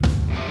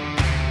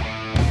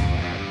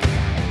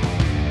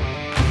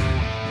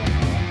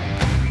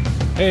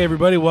Hey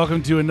everybody,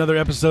 welcome to another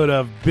episode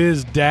of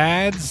Biz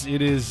Dads.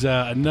 It is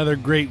another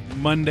great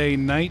Monday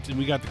night, and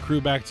we got the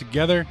crew back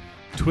together.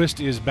 Twist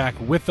is back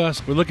with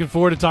us. We're looking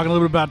forward to talking a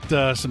little bit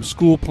about some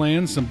school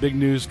plans, some big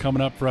news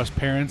coming up for us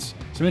parents,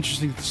 some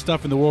interesting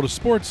stuff in the world of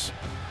sports.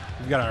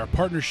 We've got our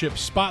partnership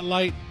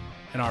spotlight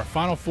and our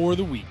Final Four of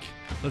the week.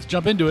 Let's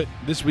jump into it.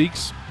 This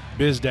week's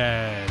Biz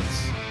Dads.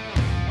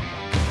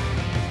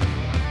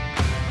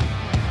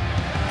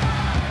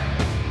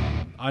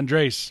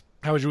 Andres,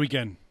 how was your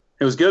weekend?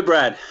 It was good,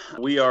 Brad.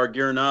 We are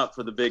gearing up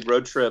for the big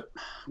road trip.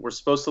 We're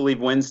supposed to leave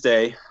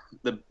Wednesday.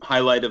 The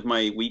highlight of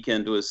my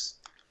weekend was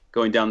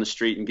going down the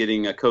street and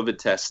getting a COVID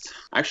test.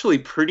 Actually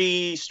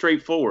pretty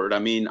straightforward. I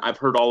mean, I've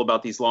heard all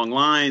about these long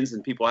lines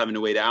and people having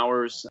to wait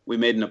hours. We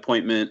made an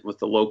appointment with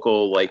the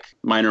local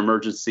minor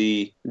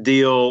emergency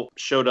deal.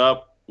 Showed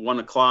up 1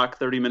 o'clock,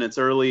 30 minutes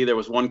early. There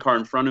was one car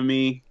in front of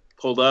me,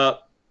 pulled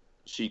up.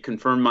 She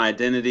confirmed my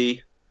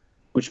identity,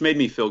 which made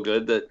me feel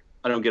good that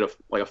I don't get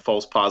a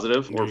false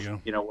positive or,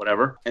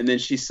 whatever. And then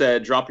she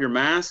said, drop your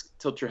mask,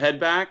 tilt your head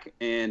back.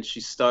 And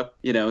she stuck,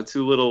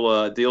 two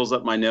little deals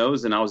up my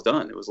nose, and I was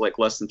done. It was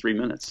less than 3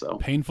 minutes. So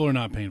painful or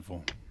not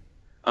painful?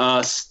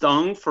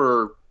 Stung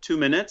for 2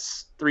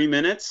 minutes, 3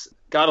 minutes.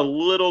 Got a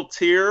little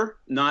tear,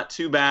 not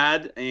too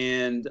bad.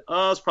 And it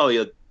was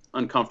probably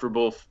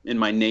uncomfortable in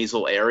my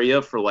nasal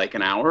area for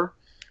an hour.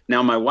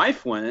 Now, my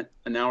wife went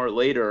an hour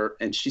later,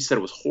 and she said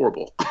it was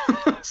horrible.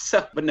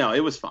 But no,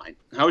 it was fine.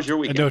 How was your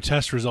weekend? No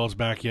test results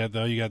back yet,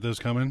 though. You got those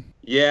coming?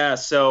 Yeah,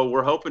 so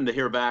we're hoping to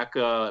hear back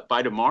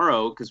by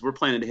tomorrow because we're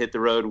planning to hit the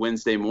road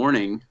Wednesday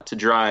morning to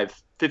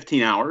drive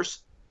 15 hours.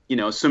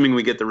 Assuming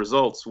we get the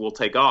results, we'll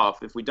take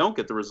off. If we don't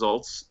get the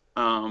results,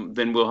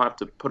 then we'll have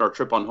to put our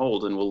trip on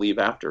hold and we'll leave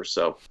after.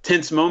 So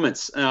tense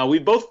moments. We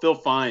both feel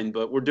fine,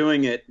 but we're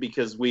doing it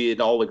because we had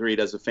all agreed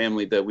as a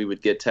family that we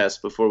would get tests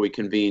before we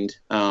convened,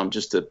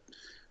 just to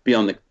be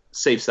on the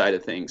safe side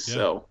of things. Yeah.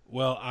 So,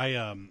 well,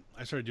 I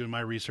started doing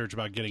my research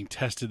about getting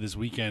tested this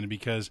weekend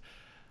because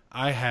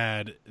I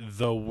had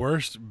the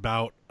worst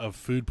bout of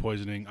food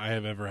poisoning I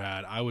have ever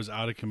had. I was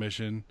out of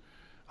commission.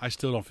 I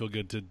still don't feel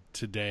good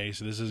today,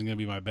 so this isn't going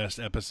to be my best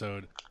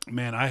episode.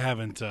 Man, I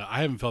haven't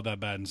felt that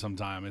bad in some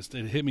time. It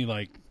hit me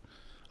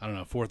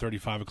 4:30,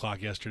 5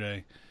 o'clock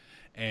yesterday,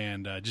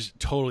 and just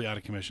totally out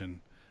of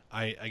commission.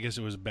 I guess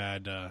it was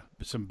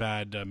some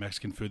bad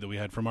Mexican food that we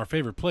had from our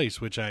favorite place,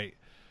 which it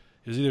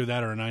was either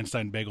that or an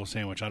Einstein bagel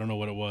sandwich. I don't know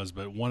what it was,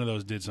 but one of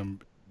those did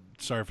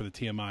sorry for the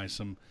TMI,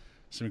 some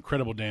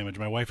incredible damage.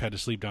 My wife had to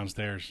sleep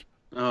downstairs.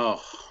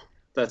 Oh,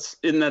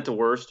 isn't that the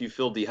worst? You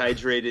feel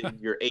dehydrated,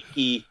 you're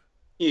achy.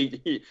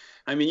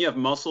 I mean, you have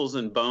muscles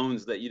and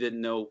bones that you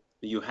didn't know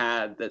you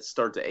had that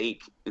start to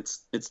ache.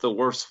 It's the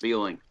worst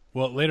feeling.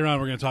 Well, later on,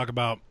 we're going to talk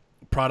about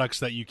products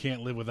that you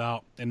can't live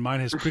without, and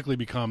mine has quickly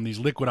become these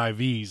liquid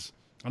IVs.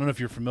 I don't know if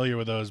you're familiar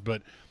with those,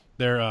 but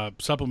they're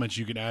supplements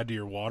you can add to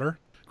your water.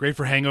 Great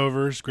for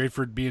hangovers, great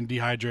for being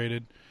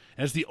dehydrated.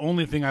 And it's the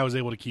only thing I was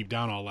able to keep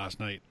down all last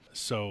night.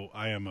 So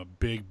I am a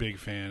big, big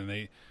fan,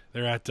 and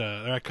they're at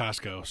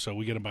Costco, so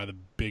we get them by the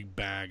big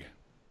bag.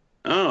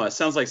 Oh, it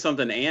sounds like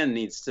something Ann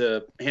needs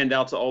to hand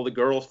out to all the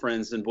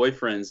girlfriends and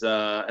boyfriends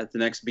at the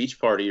next beach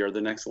party or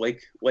the next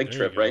lake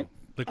trip, right?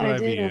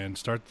 Liquid IV and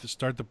start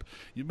the.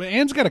 But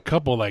Ann's got a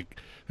couple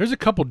there's a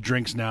couple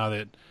drinks now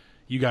that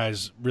you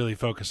guys really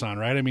focus on,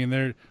 right? I mean,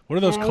 what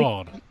are those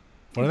called?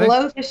 What are they?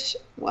 Blowfish,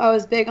 I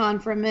was big on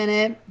for a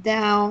minute.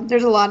 Down,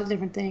 there's a lot of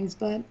different things,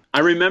 but I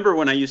remember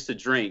when I used to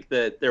drink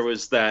that there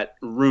was that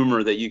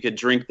rumor that you could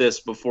drink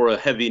this before a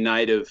heavy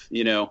night of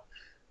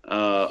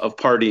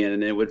partying,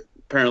 and it would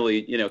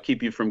apparently,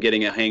 keep you from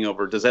getting a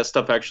hangover. Does that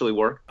stuff actually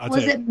work?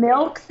 Was it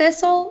milk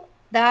thistle?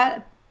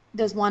 That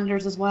does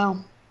wonders as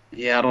well.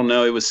 Yeah, I don't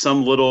know. It was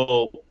some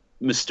little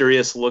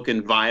mysterious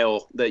looking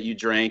vial that you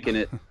drank, and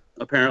it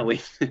apparently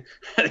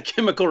had a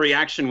chemical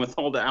reaction with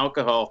all the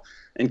alcohol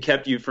and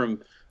kept you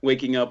from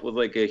waking up with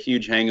a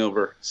huge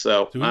hangover.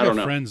 So I don't know. We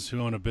have friends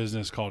who own a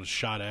business called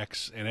Shot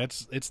X, and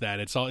it's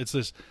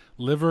this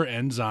liver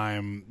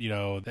enzyme,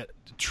 that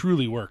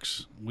truly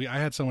works. I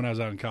had someone I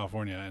was out in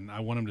California, and I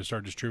want them to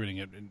start distributing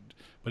it,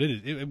 but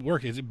it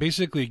works. It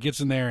basically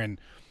gets in there, and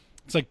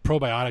it's like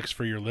probiotics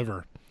for your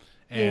liver.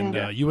 And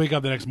you wake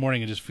up the next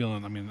morning and just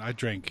feeling. I mean, I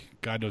drank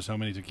God knows how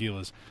many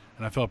tequilas,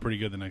 and I felt pretty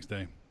good the next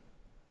day.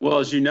 Well,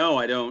 as you know,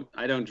 I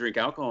don't drink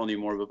alcohol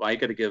anymore, but I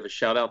got to give a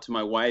shout out to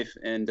my wife,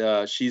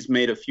 and she's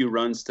made a few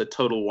runs to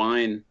Total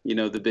Wine,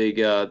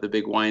 the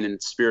big wine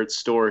and spirits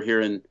store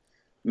here in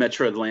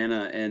Metro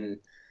Atlanta, and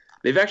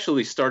they've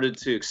actually started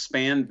to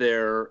expand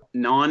their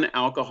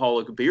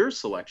non-alcoholic beer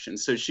selection.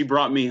 So she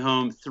brought me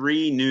home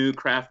 3 new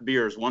craft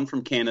beers, one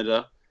from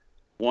Canada,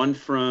 one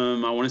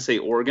from, I want to say,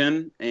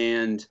 Oregon,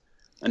 and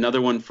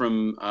another one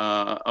from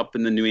up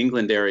in the New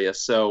England area.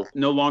 So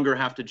no longer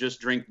have to just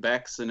drink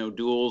Beck's and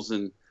O'Doul's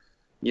and,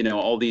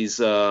 all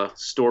these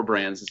store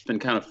brands. It's been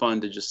kind of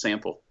fun to just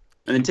sample.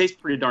 And it tastes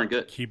pretty darn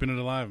good. Keeping it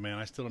alive, man.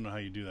 I still don't know how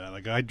you do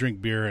that. I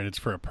drink beer, and it's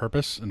for a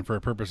purpose, and for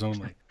a purpose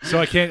only. So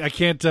I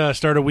can't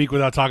start a week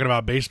without talking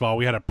about baseball.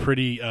 We had a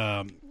pretty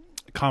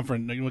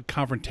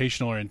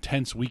confrontational or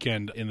intense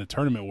weekend in the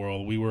tournament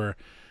world. We were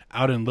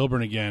out in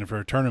Lilburn again for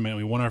a tournament.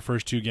 We won our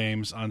first 2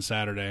 games on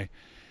Saturday,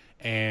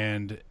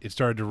 and it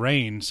started to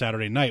rain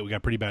Saturday night. We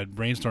got pretty bad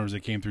rainstorms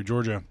that came through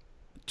Georgia.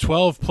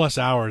 12 plus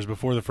hours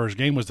before the first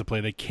game was to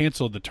play, they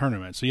canceled the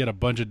tournament. So you had a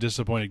bunch of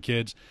disappointed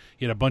kids.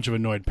 You had a bunch of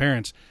annoyed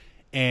parents.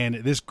 And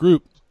this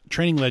group,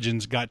 Training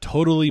Legends, got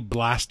totally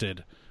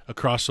blasted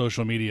across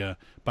social media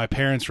by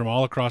parents from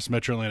all across the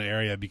Metro Atlanta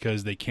area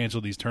because they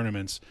canceled these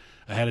tournaments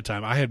ahead of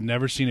time. I have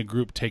never seen a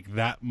group take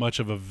that much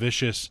of a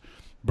vicious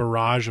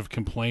barrage of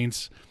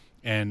complaints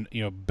and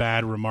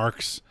bad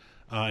remarks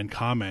and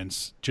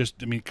comments.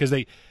 Because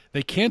they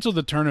canceled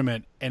the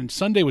tournament, and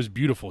Sunday was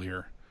beautiful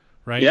here,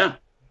 right? Yeah.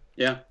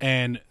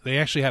 And they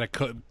actually had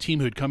a team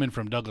who'd come in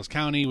from Douglas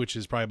County, which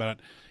is probably about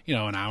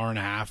an hour and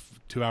a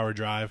half, 2-hour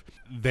drive.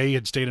 They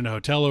had stayed in a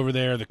hotel over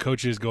there. The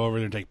coaches go over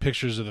there and take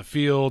pictures of the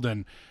field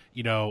and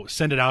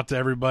send it out to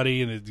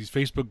everybody in these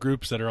Facebook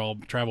groups that are all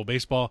travel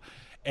baseball.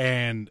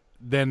 And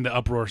then the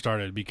uproar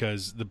started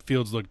because the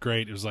fields looked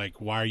great. It was like,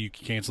 why are you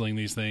canceling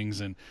these things?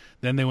 And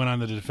then they went on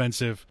the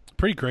defensive.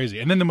 Pretty crazy.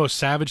 And then the most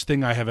savage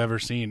thing I have ever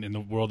seen in the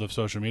world of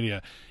social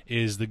media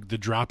is the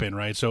drop-in,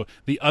 right? So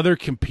the other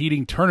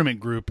competing tournament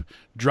group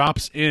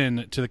drops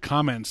in to the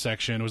comment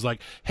section. It was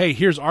like, hey,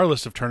 here's our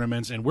list of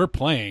tournaments, and we're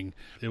playing.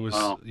 It was,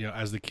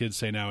 as the kids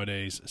say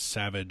nowadays,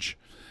 savage.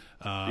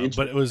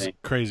 But it was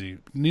crazy.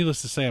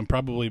 Needless to say, I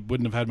probably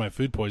wouldn't have had my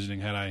food poisoning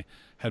had I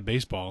had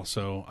baseball.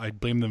 So I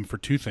blame them for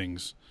 2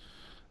 things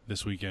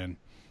this weekend.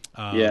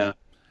 But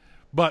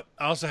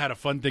I also had a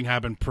fun thing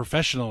happen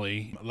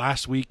professionally.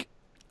 Last week,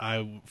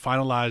 I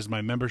finalized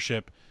my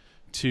membership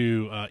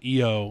to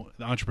EO,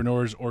 the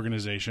Entrepreneurs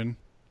Organization.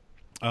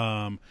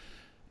 And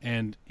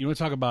you want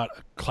to talk about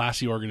a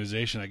classy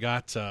organization. I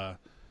got,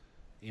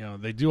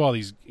 they do all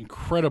these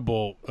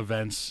incredible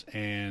events,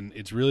 and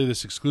it's really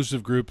this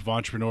exclusive group of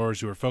entrepreneurs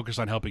who are focused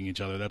on helping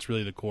each other. That's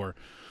really the core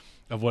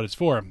of what it's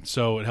for.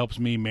 So it helps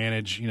me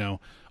manage,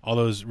 all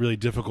those really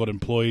difficult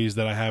employees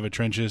that I have at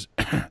Trenches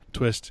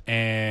Twist,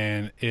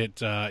 and it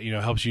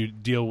helps you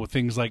deal with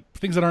things that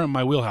aren't in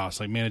my wheelhouse,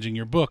 like managing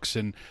your books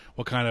and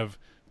what kind of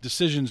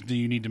decisions do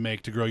you need to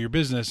make to grow your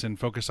business and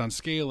focus on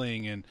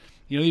scaling and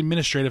the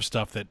administrative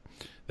stuff that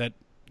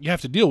you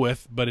have to deal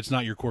with, but it's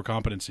not your core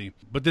competency.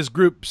 But this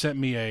group sent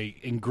me a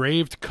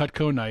engraved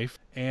Cutco knife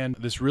and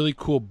this really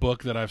cool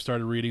book that I've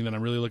started reading that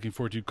I'm really looking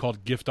forward to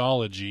called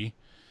Giftology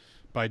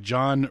by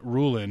John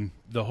Ruhlin.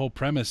 The whole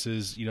premise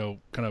is,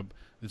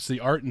 it's the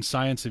art and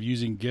science of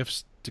using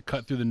gifts to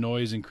cut through the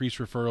noise, increase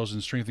referrals,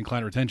 and strengthen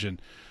client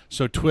retention.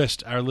 So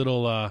Twist, our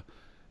little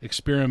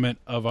experiment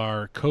of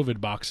our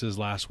COVID boxes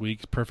last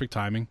week, perfect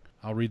timing.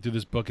 I'll read through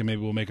this book and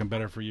maybe we'll make them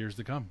better for years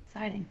to come.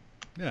 Exciting.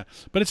 Yeah,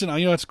 but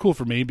it's cool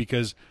for me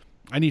because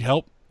I need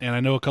help, and I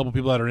know a couple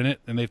people that are in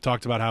it, and they've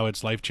talked about how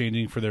it's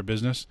life-changing for their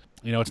business.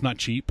 It's not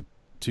cheap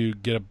to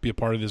be a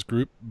part of this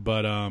group,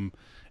 but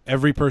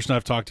every person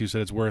I've talked to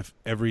said it's worth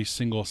every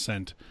single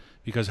cent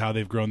because how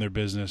they've grown their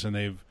business, and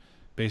they've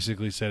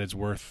basically said it's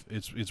worth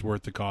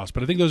the cost.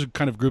 But I think those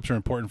kind of groups are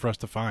important for us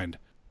to find.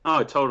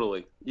 Oh,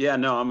 totally. Yeah,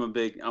 no, I'm a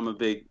big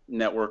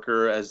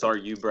networker, as are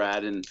you,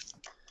 Brad, and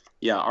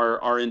yeah,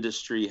 our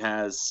industry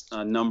has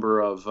a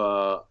number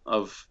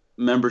of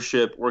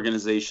membership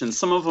organizations.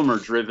 Some of them are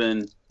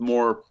driven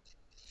more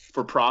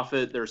for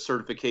profit. They're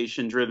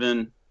certification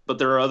driven, but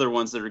there are other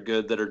ones that are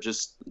good that are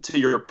just, to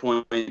your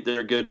point,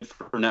 they're good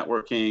for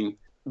networking,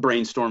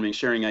 brainstorming,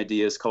 sharing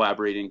ideas,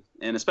 collaborating.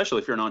 And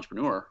especially if you're an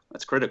entrepreneur,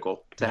 that's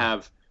critical to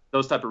have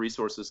those type of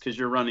resources because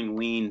you're running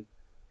lean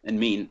and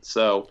mean.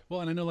 So,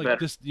 well, and I know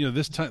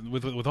this time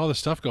with all this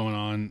stuff going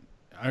on,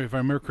 if I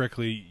remember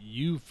correctly,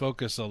 you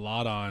focus a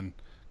lot on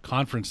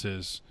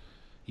conferences,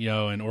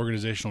 and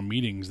organizational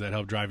meetings that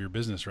help drive your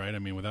business, right? I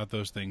mean, without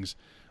those things,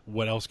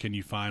 what else can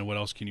you find? What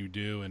else can you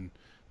do? And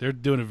they're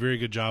doing a very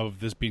good job of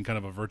this being kind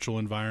of a virtual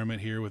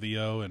environment here with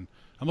EO, and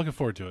I'm looking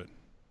forward to it.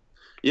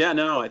 Yeah,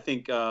 no, I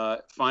think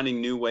finding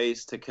new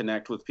ways to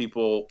connect with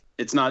people,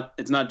 it's not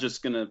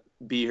just going to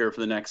be here for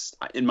the next,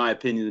 in my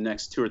opinion, the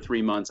next 2 or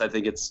 3 months. I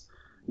think it's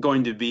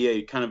going to be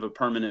a kind of a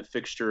permanent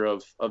fixture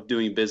of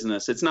doing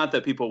business. It's not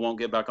that people won't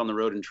get back on the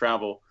road and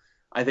travel.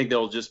 I think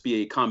there'll just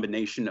be a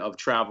combination of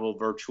travel,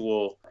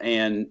 virtual,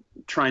 and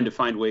trying to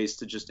find ways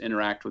to just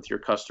interact with your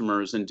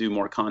customers and do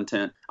more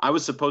content. I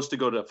was supposed to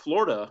go to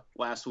Florida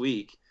last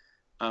week.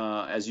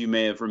 As you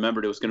may have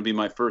remembered, it was going to be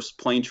my first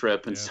plane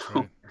trip. And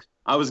right.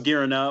 I was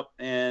gearing up,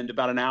 and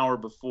about an hour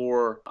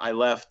before I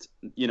left,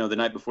 the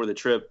night before the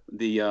trip,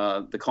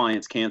 the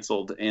clients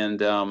canceled.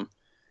 And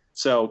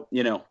so,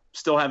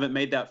 still haven't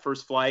made that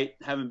first flight,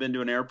 haven't been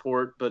to an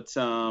airport, but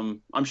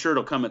I'm sure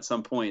it'll come at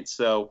some point.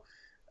 So,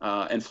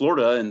 and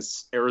Florida and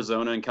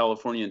Arizona and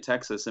California and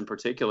Texas in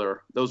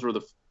particular, those were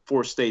the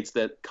 4 states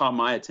that caught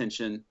my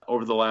attention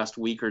over the last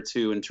week or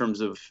two in terms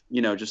of,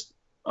 just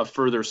a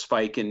further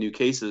spike in new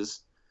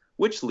cases,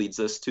 which leads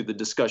us to the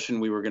discussion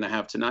we were going to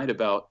have tonight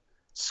about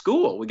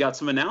school. We got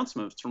some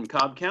announcements from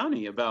Cobb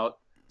County about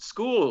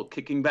school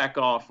kicking back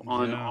off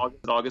on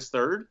August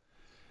 3rd.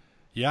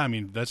 Yeah, I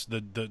mean that's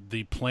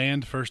the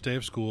planned first day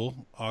of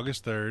school,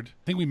 August 3rd.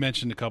 I think we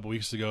mentioned a couple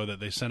weeks ago that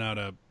they sent out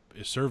a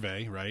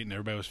survey, right? And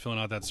everybody was filling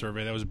out that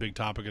survey. That was a big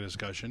topic of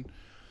discussion.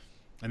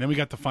 And then we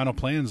got the final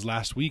plans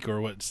last week, or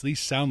what at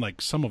least sound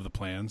like some of the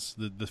plans,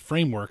 the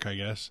framework, I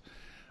guess,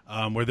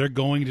 where they're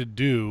going to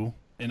do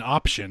an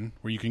option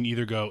where you can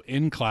either go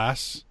in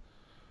class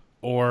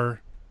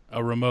or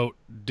a remote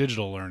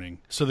digital learning.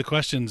 So the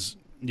questions,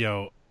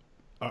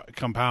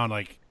 compound,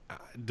 like,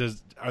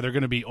 are there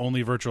going to be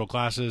only virtual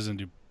classes, and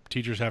do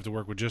teachers have to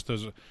work with just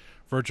those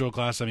virtual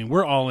classes? I mean,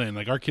 we're all in.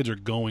 Like, our kids are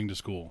going to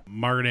school.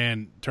 Margaret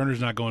Ann Turner's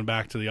not going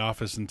back to the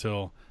office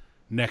until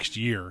next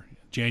year,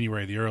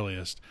 January the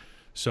earliest.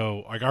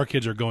 So, like, our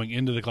kids are going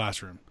into the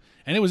classroom.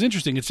 And it was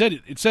interesting. It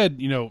said,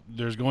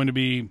 there's going to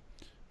be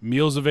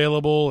meals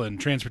available and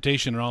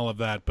transportation and all of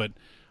that, but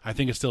I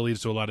think it still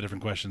leads to a lot of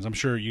different questions. I'm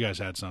sure you guys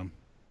had some.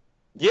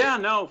 Yeah,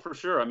 no, for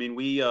sure. I mean,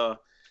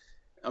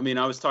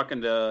 I was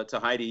talking to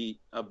Heidi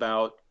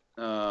about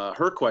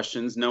her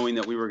questions, knowing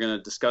that we were going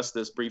to discuss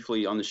this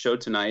briefly on the show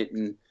tonight.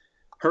 And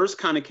hers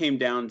kind of came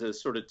down to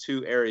sort of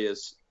two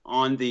areas.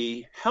 On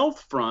the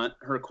health front,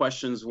 her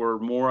questions were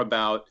more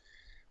about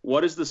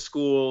what is the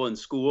school and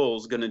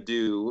schools going to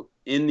do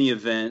in the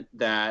event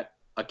that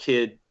a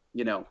kid,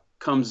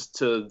 comes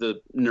to the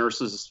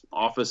nurse's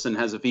office and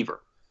has a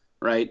fever,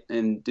 right?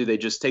 And do they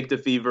just take the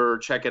fever,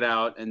 check it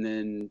out, and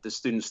then the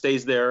student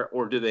stays there,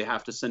 or do they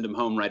have to send them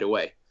home right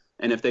away?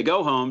 And if they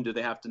go home, do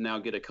they have to now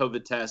get a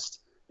COVID test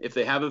if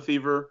they have a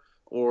fever,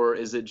 or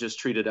is it just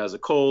treated as a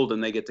cold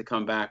and they get to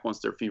come back once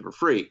they're fever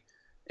free?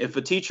 If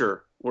a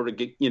teacher were to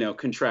get,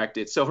 contract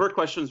it. So her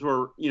questions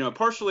were,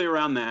 partially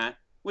around that,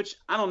 which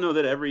I don't know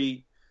that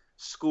every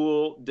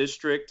school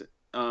district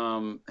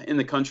in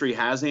the country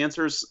has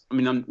answers. I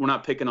mean, we're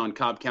not picking on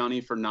Cobb County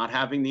for not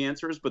having the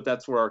answers, but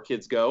that's where our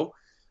kids go.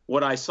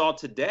 What I saw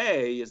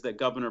today is that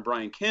Governor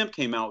Brian Kemp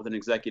came out with an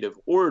executive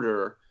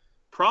order,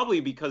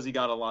 probably because he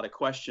got a lot of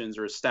questions,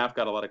 or his staff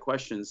got a lot of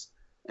questions.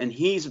 And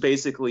he's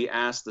basically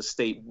asked the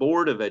State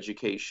Board of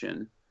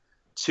Education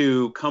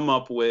to come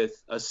up with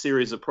a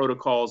series of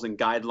protocols and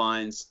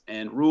guidelines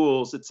and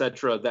rules, et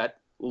cetera, that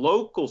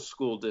local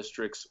school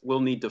districts will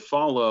need to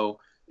follow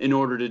in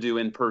order to do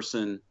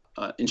in-person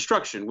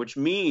instruction, which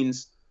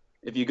means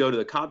if you go to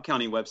the Cobb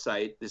County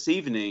website this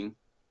evening,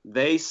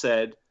 they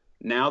said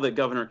now that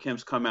Governor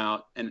Kemp's come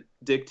out and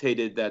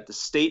dictated that the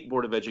State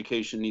Board of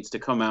Education needs to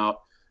come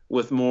out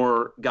with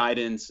more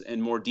guidance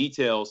and more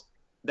details,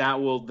 that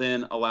will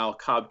then allow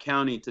Cobb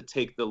County to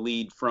take the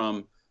lead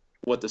from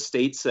what the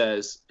state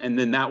says, and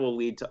then that will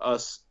lead to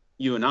us,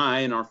 you and I,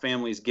 and our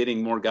families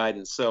getting more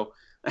guidance. So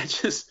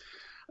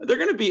they're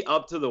going to be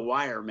up to the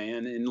wire,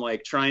 man, in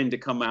like trying to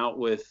come out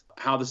with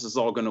how this is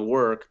all going to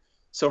work.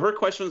 So her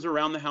questions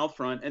around the health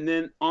front. And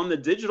then on the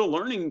digital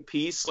learning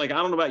piece, like, I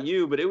don't know about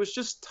you, but it was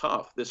just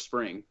tough this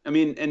spring. I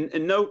mean,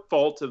 and no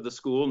fault of the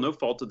school, no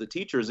fault of the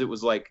teachers. It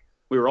was like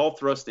we were all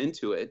thrust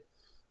into it.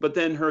 But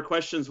then her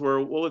questions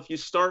were, well, if you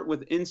start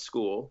with in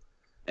school,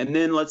 and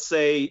then let's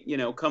say,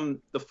 come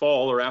the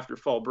fall or after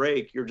fall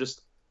break, you're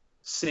just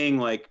seeing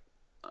like,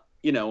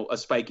 a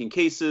spike in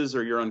cases,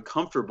 or you're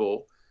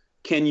uncomfortable,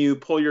 can you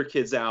pull your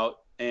kids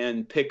out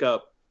and pick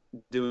up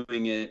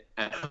doing it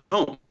at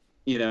home?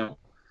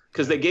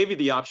 Because they gave you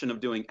the option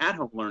of doing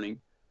at-home learning,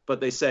 but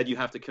they said you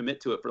have to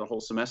commit to it for the whole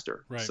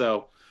semester. Right.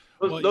 So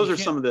those are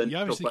some of the. You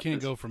obviously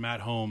can't go from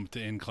at home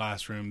to in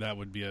classroom. That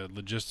would be a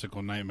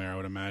logistical nightmare, I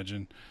would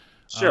imagine.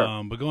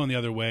 Sure. But going the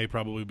other way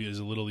probably is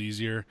a little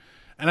easier.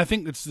 And I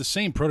think it's the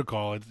same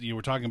protocol.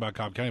 We're talking about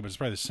Cobb County, but it's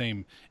probably the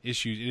same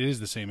issues. It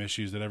is the same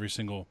issues that every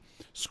single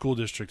school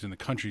district in the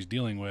country is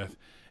dealing with.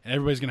 And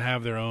everybody's going to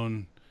have their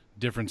own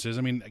differences.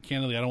 I mean,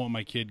 candidly, I don't want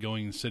my kid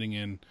going and sitting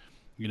in,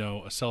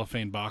 a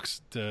cellophane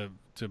box to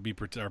be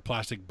or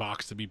plastic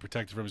box to be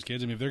protected from his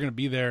kids. I mean, if they're going to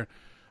be there,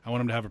 I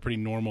want them to have a pretty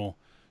normal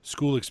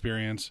school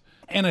experience.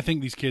 And I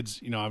think these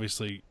kids,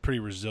 obviously pretty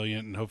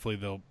resilient, and hopefully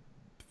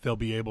they'll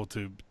be able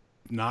to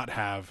not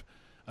have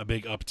a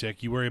big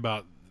uptick. You worry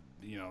about,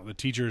 the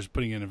teachers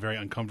putting in a very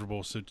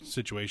uncomfortable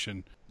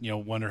situation.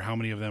 Wonder how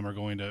many of them are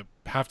going to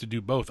have to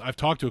do both. I've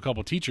talked to a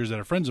couple teachers that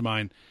are friends of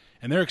mine,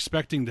 and they're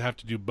expecting to have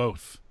to do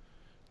both.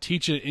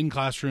 Teach an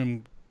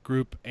in-classroom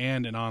group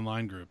and an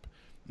online group.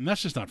 And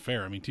that's just not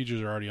fair. I mean,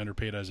 teachers are already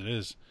underpaid as it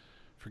is.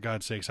 For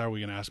God's sakes, how are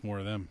we going to ask more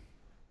of them?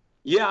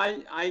 Yeah,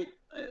 I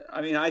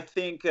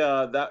think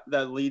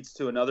that leads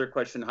to another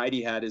question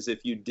Heidi had, is if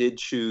you did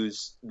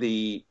choose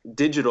the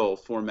digital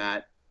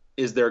format,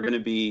 is there going to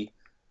be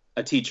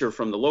a teacher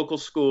from the local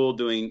school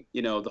doing,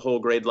 the whole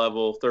grade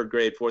level, 3rd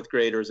grade, 4th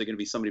grade, or is it going to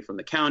be somebody from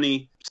the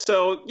county?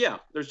 So, yeah,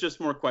 there's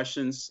just more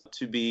questions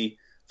to be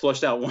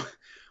flushed out.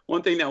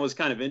 One thing that was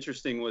kind of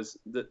interesting was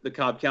the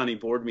Cobb County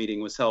board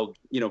meeting was held,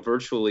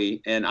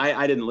 virtually, and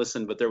I didn't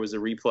listen, but there was a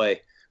replay.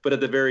 But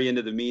at the very end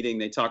of the meeting,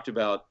 they talked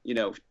about,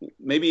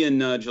 maybe in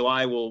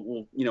July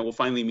we'll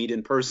finally meet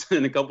in person.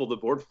 And a couple of the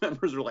board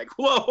members were like,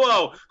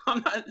 "Whoa,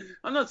 I'm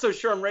not so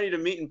sure I'm ready to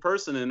meet in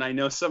person." And I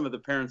know some of the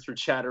parents were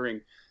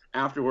chattering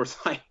afterwards,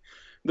 like,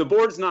 the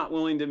board's not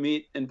willing to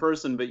meet in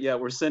person, but yeah,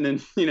 we're sending,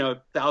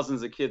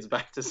 thousands of kids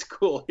back to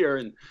school here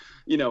in,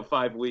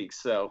 5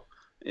 weeks. So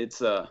it's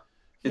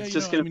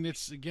just going to be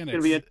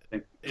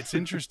interesting. It's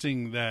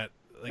interesting that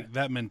like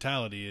that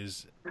mentality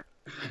is.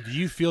 Do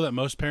you feel that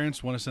most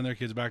parents want to send their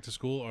kids back to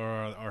school or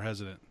are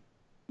hesitant?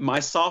 My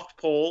soft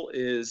poll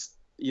is,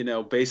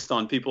 based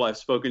on people I've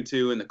spoken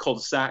to in the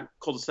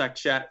cul-de-sac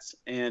chats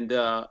and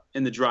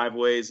in the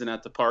driveways and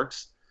at the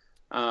parks.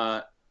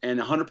 And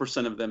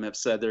 100% of them have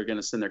said they're going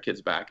to send their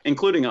kids back,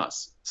 including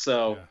us.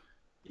 So,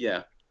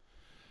 yeah.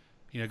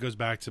 It goes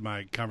back to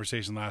my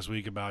conversation last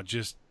week about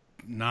just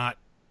not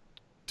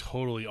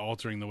totally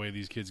altering the way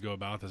these kids go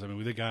about this. I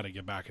mean, they got to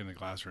get back in the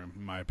classroom,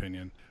 in my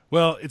opinion.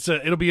 Well,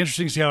 it'll be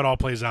interesting to see how it all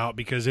plays out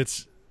because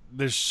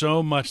there's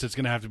so much that's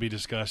going to have to be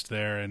discussed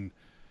there. And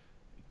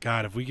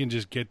God, if we can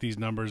just get these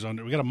numbers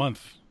under, we got a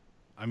month.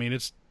 I mean,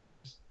 it's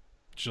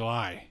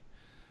July.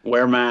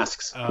 Wear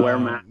masks. Wear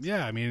masks.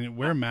 Yeah, I mean,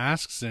 wear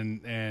masks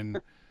and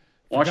for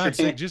Wash God's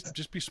your sake,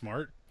 just be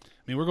smart. I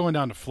mean, we're going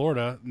down to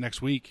Florida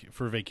next week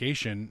for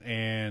vacation,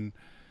 and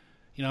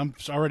I'm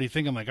already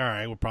thinking like, all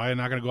right, we're probably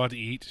not going to go out to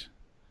eat,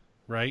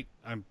 right?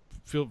 I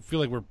feel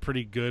like we're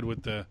pretty good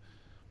with the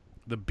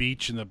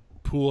beach and the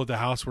pool at the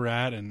house we're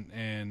at,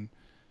 and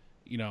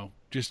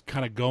just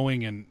kind of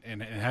going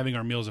and having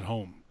our meals at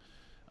home.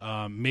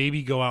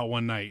 Maybe go out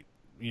one night,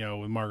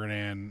 with Margaret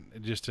Ann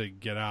just to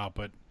get out,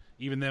 but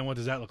even then, what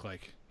does that look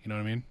like? You know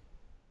what I mean?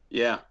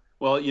 Yeah.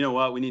 Well, you know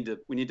what? We need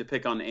to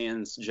pick on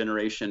Ann's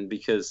generation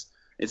because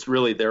it's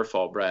really their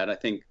fault, Brad. I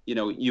think,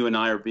 you and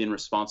I are being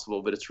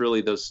responsible, but it's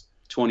really those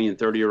 20 and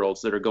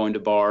 30-year-olds that are going to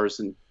bars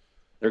and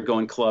they're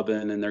going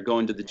clubbing and they're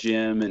going to the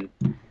gym and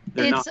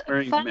they're not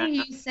wearing masks. It's funny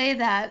you say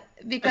that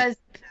because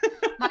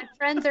my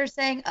friends are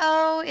saying,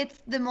 oh,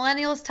 it's the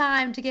millennials'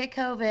 time to get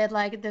COVID.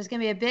 Like, there's going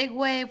to be a big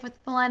wave with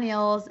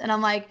millennials. And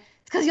I'm like,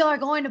 it's because y'all are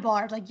going to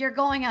bars. Like, you're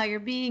going out. You're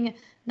being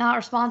not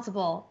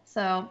responsible.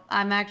 So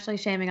I'm actually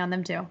shaming on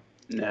them too.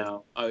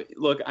 No,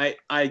 look, I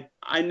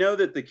know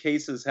that the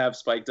cases have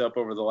spiked up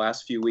over the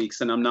last few weeks,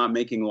 and I'm not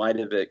making light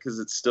of it because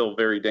it's still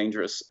very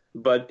dangerous.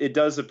 But it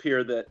does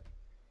appear that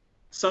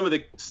some of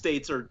the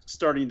states are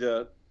starting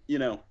to,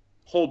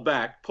 pull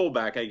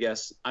back, I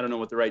guess. I don't know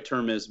what the right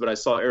term is, but I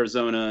saw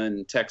Arizona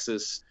and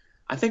Texas.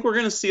 I think we're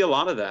going to see a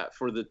lot of that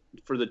for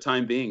the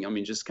time being. I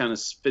mean, just kind of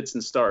fits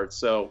and starts.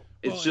 So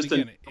it's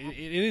it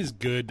is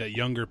good that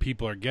younger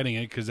people are getting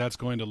it because that's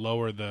going to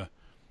lower the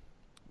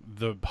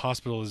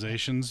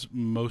hospitalizations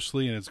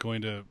mostly, and it's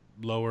going to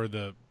lower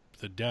the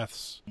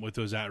deaths with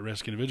those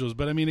at-risk individuals.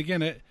 But I mean,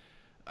 again,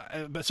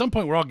 at some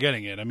point we're all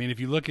getting it. I mean, if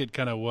you look at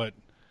kind of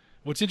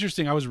what's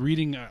interesting, I was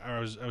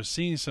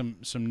seeing some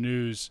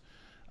news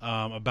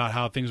about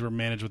how things were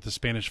managed with the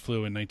Spanish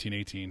flu in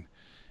 1918.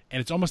 And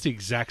it's almost the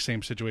exact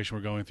same situation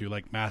we're going through,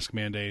 like mask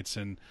mandates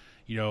and,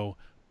 signage,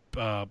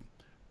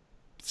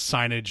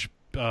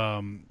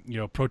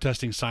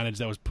 protesting signage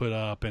that was put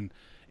up. And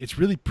it's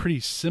really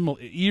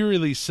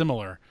eerily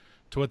similar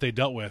to what they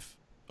dealt with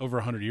over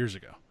 100 years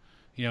ago.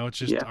 It's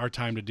just our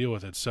time to deal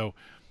with it. So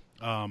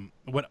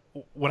what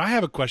I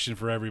have a question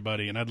for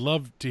everybody, and I'd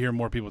love to hear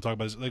more people talk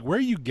about this, like, where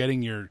are you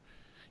getting your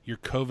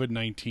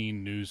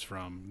COVID-19 news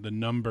from, the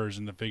numbers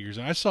and the figures?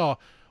 And I saw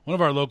one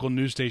of our local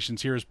news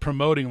stations here is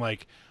promoting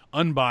like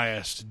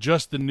unbiased,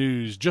 just the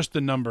news, just the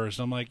numbers.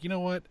 And I'm like, you know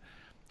what?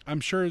 I'm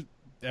sure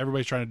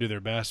everybody's trying to do their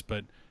best,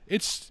 but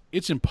it's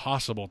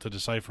impossible to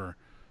decipher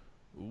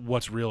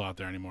what's real out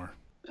there anymore.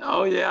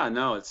 Oh yeah,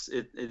 no,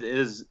 it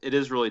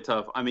is really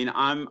tough. I mean,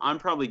 I'm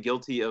probably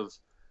guilty of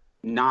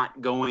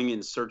not going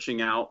and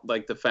searching out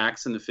like the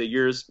facts and the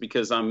figures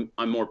because I'm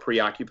more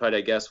preoccupied,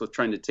 I guess, with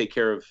trying to take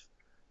care of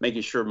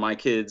making sure my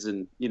kids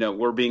and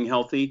we're being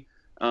healthy.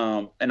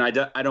 And I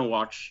don't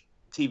watch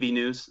TV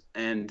news,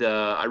 and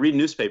I read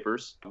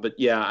newspapers. But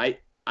yeah,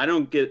 I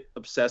don't get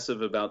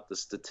obsessive about the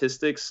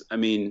statistics. I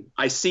mean,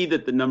 I see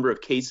that the number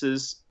of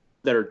cases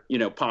that are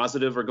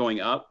positive are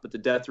going up, but the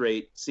death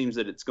rate seems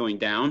that it's going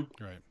down.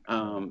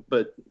 Right.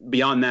 But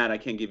beyond that, I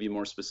can't give you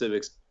more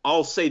specifics.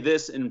 I'll say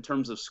this in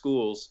terms of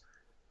schools.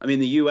 I mean,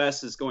 the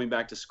U.S. is going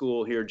back to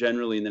school here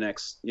generally in the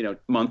next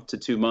month to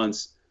 2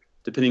 months,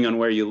 depending on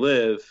where you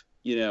live.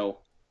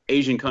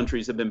 Asian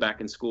countries have been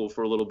back in school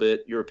for a little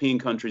bit. European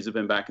countries have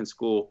been back in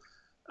school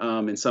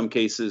in some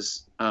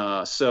cases.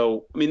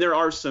 So, I mean, there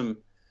are some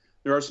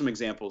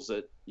examples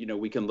that,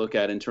 we can look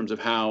at in terms of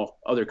how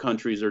other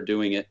countries are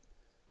doing it.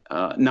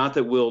 Not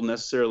that we'll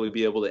necessarily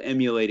be able to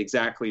emulate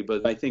exactly,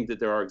 but I think that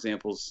there are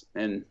examples,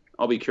 and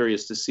I'll be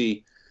curious to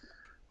see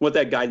what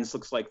that guidance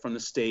looks like from the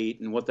state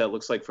and what that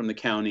looks like from the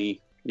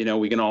county.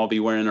 We can all be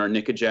wearing our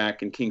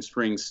Nickajack and King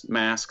Springs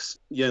masks.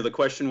 The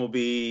question will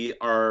be,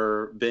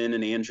 are Ben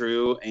and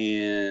Andrew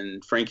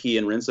and Frankie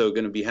and Renzo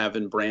going to be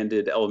having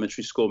branded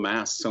elementary school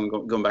masks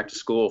going back to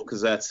school?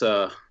 Because that's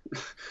going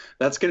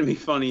to be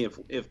funny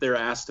if they're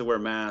asked to wear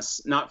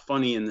masks. Not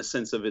funny in the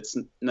sense of it's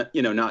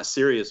not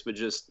serious, but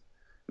just,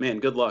 man,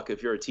 good luck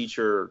if you're a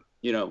teacher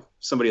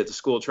somebody at the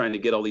school trying to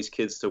get all these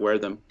kids to wear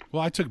them.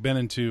 Well, I took Ben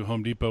into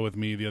Home Depot with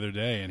me the other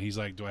day, and he's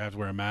like, "Do I have to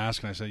wear a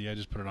mask?" And I said, "Yeah,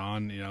 just put it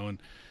on."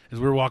 And as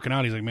we were walking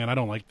out, he's like, "Man, I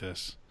don't like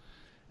this."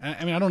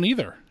 I mean, I don't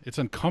either. It's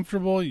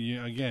uncomfortable.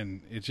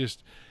 Again, it's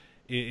just,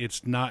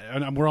 it's not.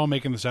 And we're all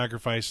making the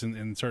sacrifice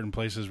in certain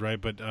places,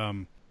 right? But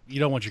you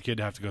don't want your kid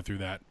to have to go through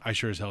that. I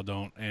sure as hell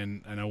don't,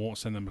 and I won't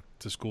send them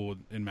to school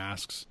in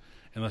masks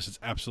unless it's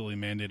absolutely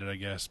mandated, I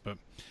guess. But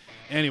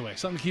anyway,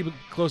 something to keep a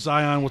close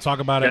eye on. We'll talk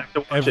about it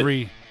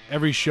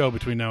every show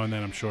between now and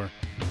then, I'm sure.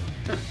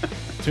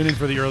 Tune in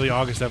for the early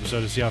August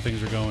episode to see how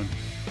things are going.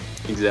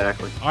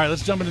 Exactly. All right,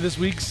 let's jump into this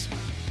week's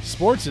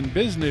sports and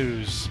biz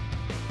news.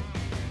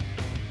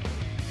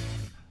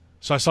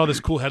 So I saw this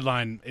cool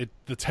headline.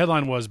 The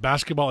headline was,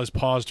 "Basketball is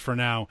paused for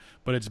now,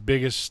 but its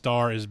biggest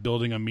star is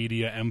building a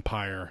media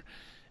empire."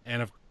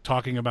 And of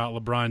talking about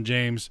LeBron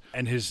James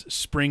and his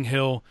Spring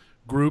Hill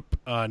group,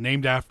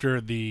 named after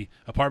the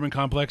apartment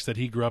complex that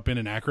he grew up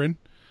in Akron,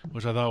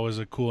 which I thought was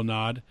a cool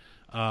nod.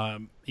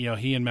 He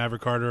and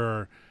Maverick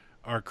Carter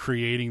are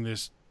creating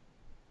this.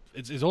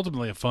 It's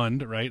ultimately a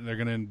fund, right? They're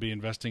going to be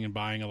investing and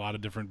buying a lot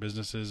of different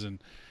businesses,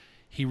 and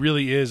he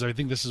really is. I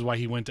think this is why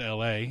he went to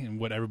L.A. and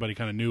what everybody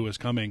kind of knew was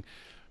coming.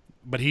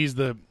 But he's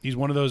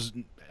one of those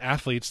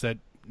athletes that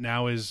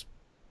now is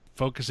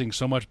focusing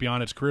so much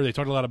beyond its career. They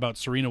talked a lot about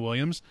Serena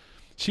Williams.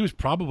 She was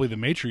probably the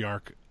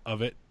matriarch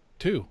of it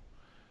too.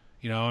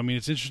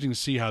 It's interesting to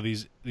see how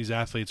these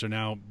athletes are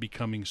now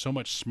becoming so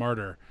much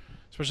smarter,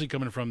 especially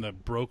coming from the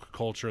broke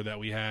culture that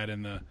we had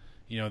in the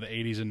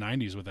 80s and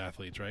 90s with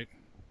athletes, right?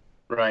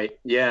 Right.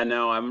 Yeah.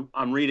 No.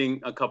 I'm reading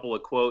a couple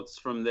of quotes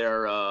from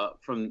their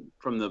from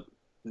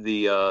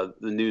the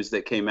news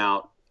that came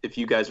out. If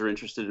you guys are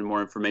interested in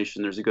more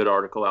information, there's a good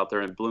article out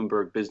there in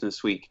Bloomberg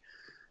Business Week.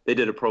 They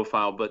did a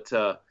profile, but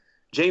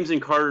James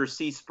and Carter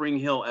see Spring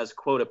Hill as,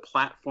 quote, "a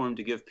platform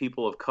to give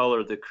people of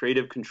color the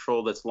creative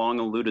control that's long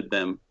eluded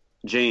them."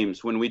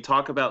 James, when we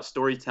talk about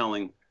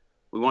storytelling,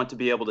 we want to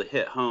be able to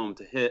hit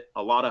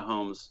a lot of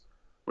homes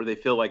where they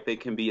feel like they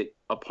can be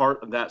a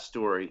part of that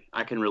story.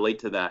 I can relate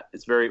to that.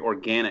 It's very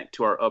organic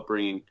to our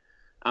upbringing.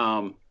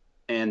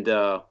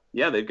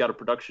 They've got a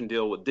production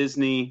deal with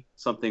Disney,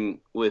 something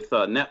with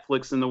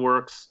Netflix in the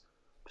works,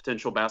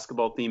 potential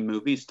basketball-themed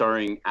movie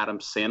starring Adam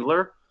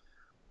Sandler.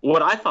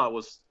 What I thought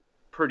was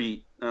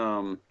pretty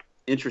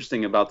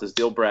interesting about this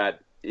deal, Brad,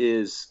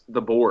 is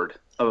the board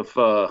of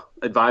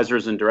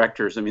advisors and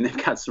directors. I mean,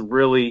 they've got some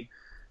really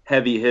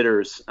heavy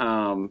hitters.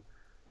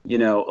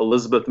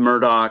 Elizabeth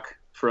Murdoch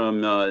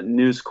from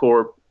News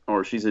Corp,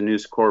 or she's a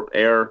News Corp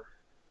heir.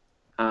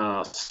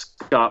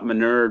 Scott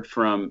Menard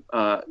from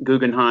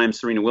Guggenheim,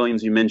 Serena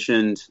Williams, you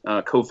mentioned,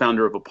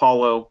 co-founder of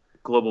Apollo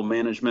Global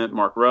Management,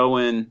 Mark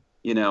Rowan,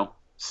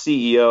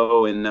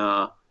 CEO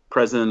and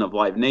president of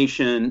Live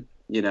Nation,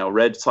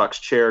 Red Sox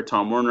chair,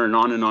 Tom Werner, and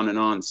on and on and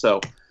on.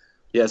 So,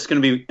 yeah, it's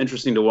going to be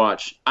interesting to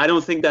watch. I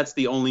don't think that's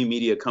the only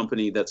media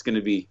company that's going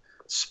to be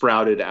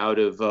sprouted out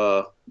of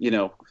the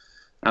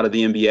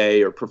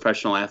NBA or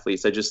professional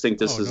athletes. I just think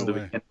this is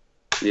the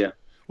yeah.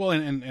 Well,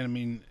 and I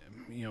mean,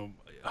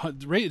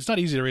 it's not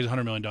easy to raise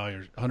 $100 million.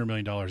 $100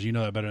 million. You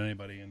know that better than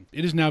anybody. And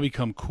it has now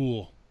become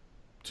cool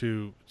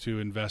to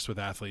invest with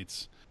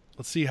athletes.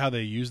 Let's see how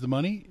they use the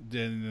money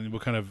and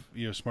what kind of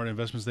smart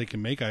investments they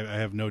can make. I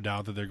have no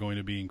doubt that they're going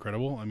to be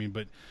incredible. I mean,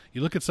 but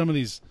you look at some of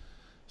these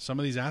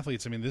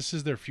athletes. I mean, this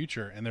is their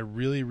future, and they're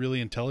really, really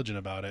intelligent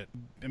about it.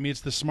 I mean,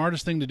 it's the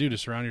smartest thing to do, to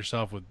surround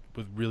yourself with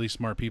really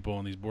smart people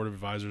on these board of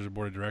advisors or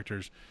board of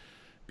directors,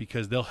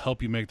 because they'll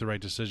help you make the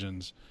right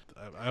decisions.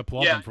 I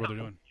applaud them for what they're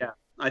doing. Yeah.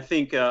 I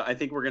think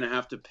we're going to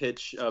have to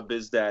pitch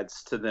Biz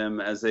Dads to them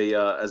as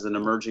an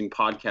emerging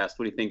podcast.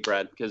 What do you think,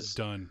 Brad? Because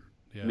done.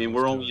 Yeah, I mean,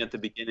 we're only at the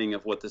beginning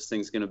of what this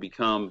thing's going to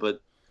become,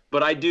 but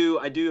I do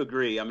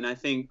agree. I mean, I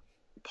think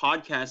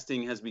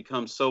podcasting has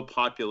become so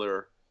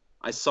popular.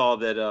 I saw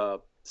that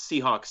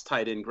Seahawks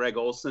tight end Greg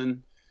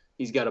Olsen,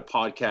 he's got a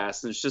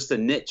podcast, and it's just a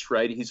niche,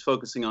 right? He's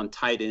focusing on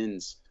tight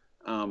ends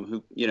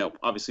who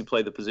obviously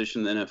play the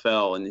position in the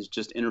NFL, and he's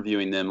just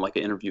interviewing them like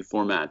an interview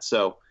format.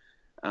 So.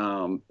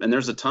 And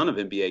there's a ton of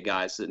NBA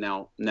guys that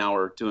now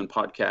are doing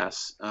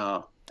podcasts.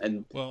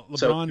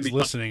 LeBron's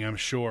listening, I'm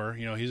sure.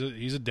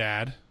 He's a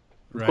dad,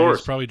 right? Of course.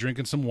 He's probably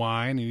drinking some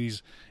wine, and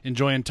he's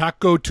enjoying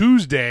Taco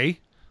Tuesday,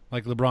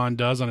 like LeBron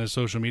does on his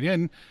social media.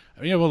 And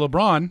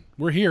LeBron,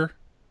 we're here.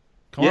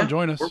 Come on,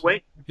 join us. We're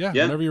waiting. Yeah,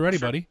 whenever you're ready,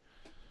 buddy.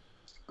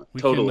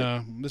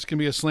 Totally. This can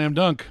be a slam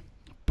dunk.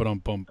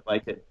 Ba-dum-bum. I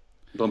like it.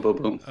 Boom,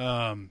 boom,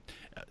 boom.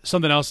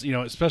 Something else,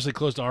 especially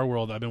close to our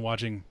world, I've been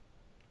watching.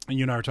 And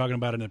you and I were talking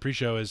about it in the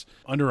pre-show, is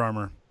Under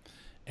Armour.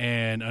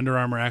 And Under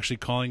Armour actually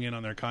calling in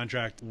on their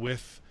contract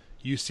with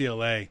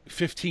UCLA.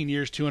 15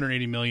 years,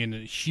 $280 million,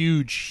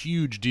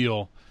 huge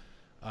deal.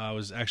 I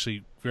was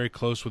actually very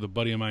close with a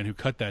buddy of mine who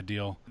cut that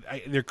deal.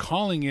 They're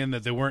calling in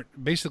that they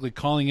weren't, basically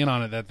calling in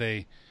on it that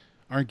they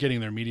aren't getting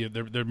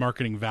their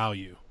marketing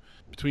value.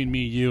 Between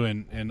me, you,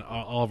 and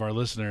all of our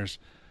listeners,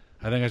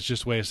 I think that's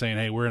just a way of saying,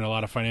 hey, we're in a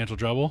lot of financial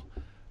trouble.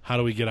 How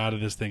do we get out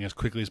of this thing as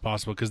quickly as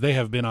possible? Because they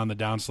have been on the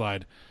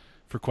downslide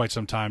for quite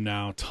some time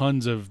now.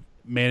 Tons of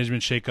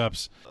management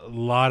shakeups, a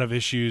lot of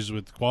issues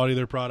with the quality of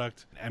their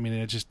product. I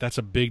mean, that's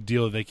a big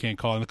deal that they can't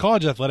call. And the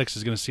college athletics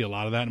is going to see a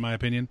lot of that, in my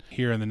opinion,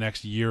 here in the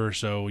next year or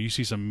so. You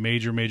see some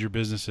major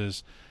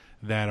businesses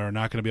that are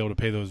not going to be able to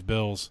pay those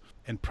bills,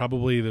 and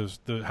probably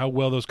how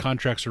well those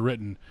contracts are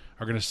written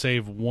are going to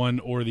save one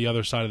or the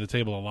other side of the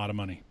table a lot of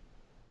money.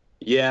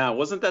 Yeah,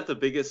 wasn't that the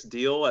biggest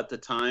deal at the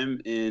time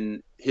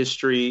in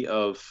history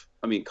of,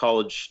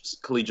 collegiate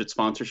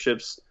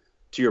sponsorships?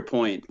 To your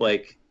point,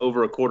 like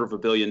over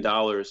 $250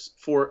 million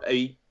for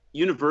a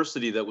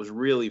university that was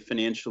really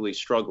financially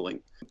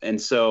struggling.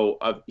 And so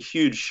a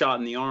huge shot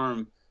in the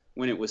arm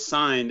when it was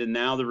signed. And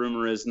now the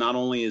rumor is not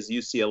only is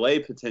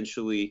UCLA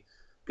potentially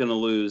going to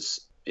lose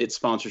its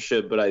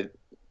sponsorship, but I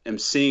am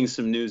seeing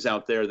some news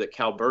out there that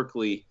Cal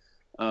Berkeley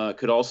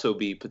could also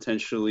be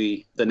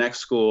potentially the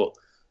next school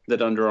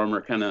that Under Armour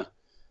kind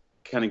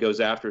of goes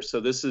after. So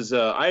this is,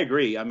 I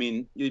agree. I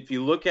mean, if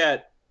you look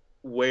at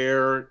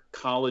where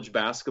college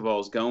basketball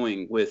is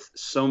going, with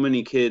so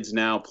many kids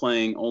now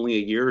playing only a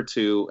year or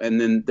two,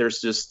 and then there's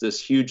just this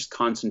huge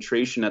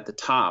concentration at the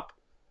top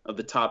of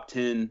the top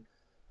 10,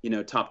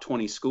 top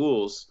 20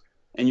 schools.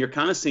 And you're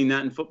kind of seeing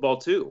that in football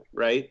too,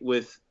 right?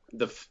 With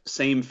the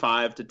same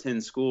 5 to 10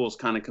 schools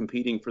kind of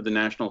competing for the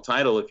national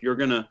title. If you're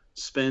going to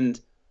spend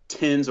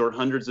tens or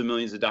hundreds of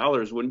millions of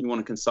dollars, wouldn't you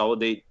want to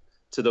consolidate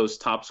to those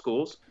top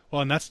schools?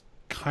 Well, and that's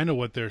kind of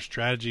what their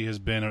strategy has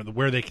been, or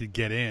where they could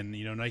get in.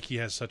 Nike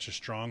has such a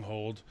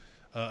stronghold.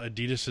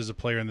 Adidas is a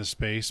player in the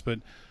space, but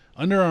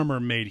Under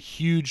Armour made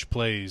huge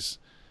plays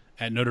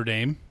at Notre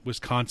Dame,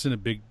 Wisconsin, a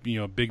big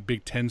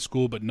Big Ten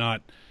school, but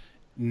not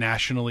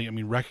nationally.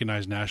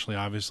 Recognized nationally,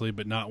 obviously,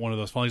 but not one of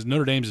those follies.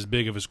 Notre Dame's as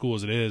big of a school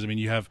as it is.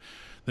 You have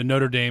the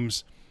Notre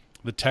Dames,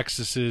 the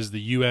Texases,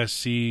 the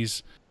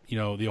USCs,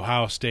 the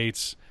Ohio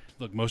States.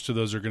 Look, most of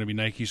those are going to be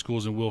Nike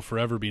schools and will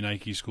forever be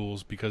Nike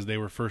schools because they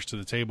were first to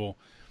the table.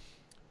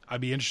 I'd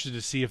be interested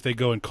to see if they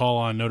go and call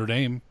on Notre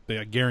Dame.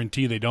 I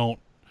guarantee they don't,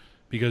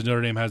 because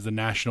Notre Dame has the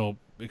national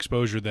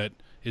exposure that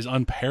is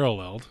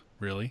unparalleled,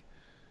 really.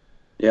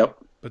 Yep.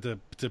 But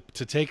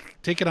to take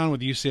it on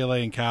with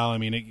UCLA and Cal,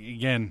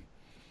 again,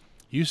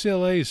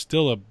 UCLA is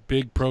still a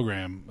big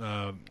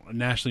program,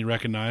 nationally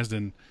recognized,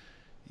 and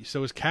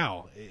so is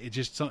Cal.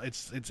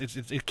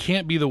 It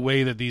can't be the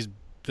way that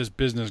this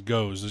business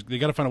goes. They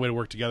got to find a way to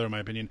work together, in my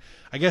opinion.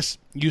 I guess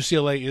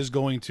UCLA is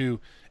going to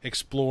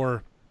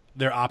explore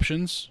their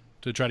options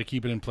to try to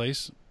keep it in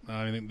place.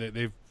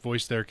 They've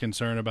voiced their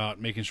concern about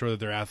making sure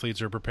that their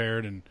athletes are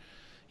prepared, and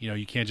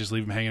you can't just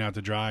leave them hanging out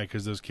to dry,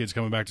 because those kids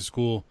coming back to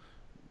school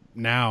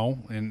now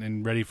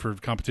and ready for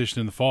competition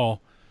in the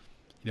fall,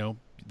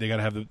 they got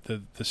to have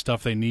the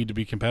stuff they need to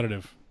be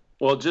competitive.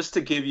 Well, just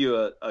to give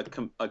you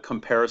a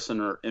comparison,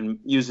 or in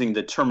using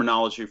the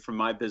terminology from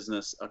my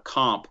business, a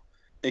comp,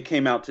 it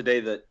came out today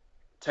that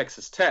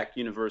Texas Tech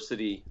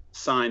University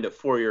signed a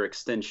 4-year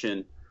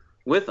extension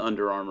with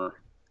Under Armour.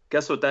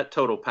 Guess what that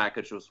total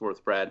package was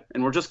worth, Brad?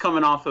 And we're just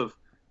coming off of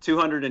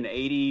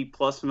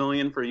 $280+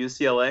 million for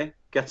UCLA.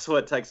 Guess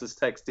what Texas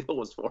Tech's deal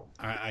was for?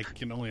 I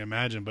can only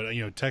imagine, but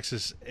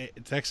Texas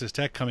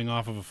Tech coming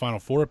off of a Final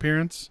Four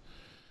appearance.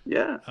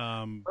 Yeah.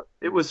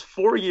 It was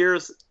 4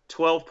 years,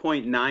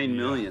 $12.9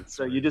 million.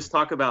 So you just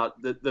talk about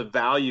the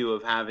value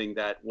of having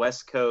that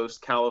West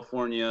Coast,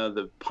 California,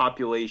 the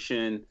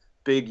population,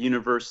 big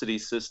university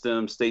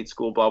system, state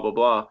school, blah, blah,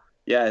 blah.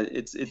 Yeah,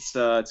 it's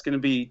going to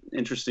be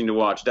interesting to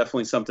watch.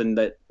 Definitely something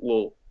that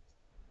will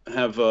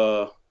have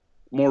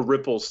more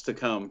ripples to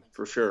come,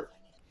 for sure.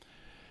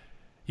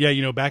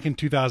 Yeah, back in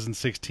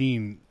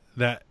 2016,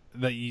 that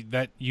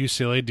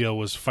UCLA deal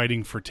was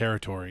fighting for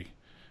territory,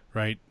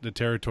 right? The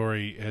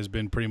territory has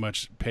been pretty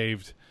much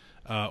paved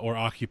or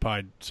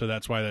occupied, so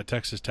that's why that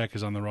Texas Tech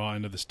is on the raw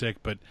end of the stick.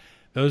 But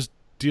those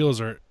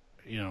deals are,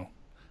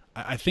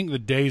 I think the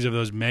days of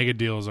those mega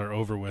deals are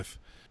over with.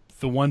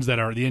 The ones that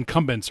are the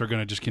incumbents are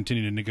going to just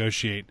continue to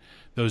negotiate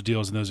those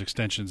deals and those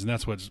extensions, and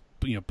that's what's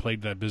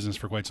plagued that business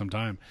for quite some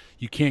time.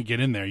 You can't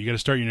get in there. You got to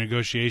start your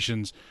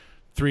negotiations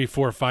 3,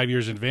 4, 5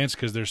 years in advance,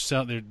 because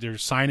they're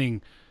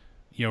signing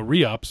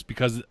re-ups,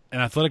 because an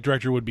athletic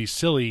director would be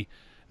silly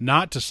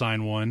not to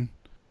sign one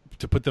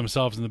to put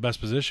themselves in the best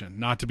position,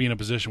 not to be in a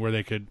position where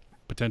they could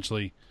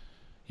potentially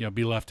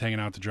be left hanging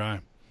out to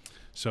dry.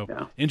 So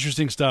yeah.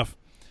 Interesting stuff.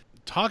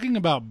 Talking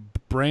about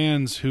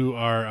brands who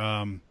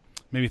are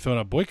maybe throwing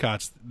up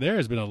boycotts, there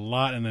has been a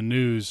lot in the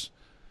news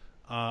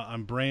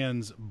on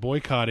brands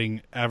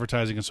boycotting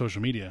advertising and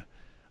social media.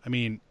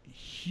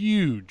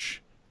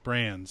 Huge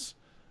brands,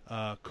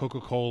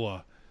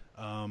 Coca-Cola,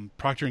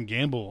 Procter &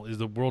 Gamble is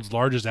the world's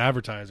largest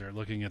advertiser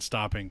looking at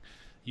stopping.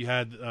 You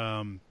had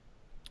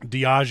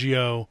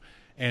Diageo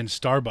and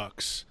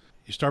Starbucks.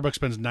 Starbucks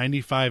spends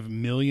 $95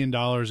 million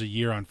a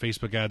year on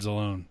Facebook ads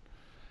alone,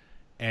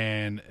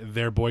 and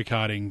they're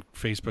boycotting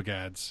Facebook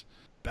ads.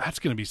 That's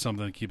going to be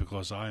something to keep a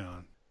close eye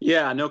on.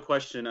 Yeah, no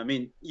question.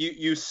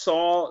 You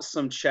saw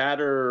some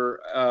chatter,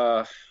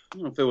 I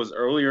don't know if it was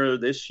earlier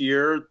this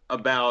year,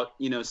 about,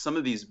 some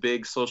of these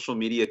big social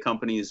media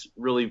companies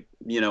really,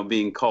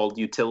 being called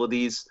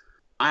utilities.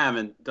 I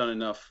haven't done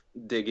enough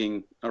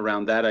digging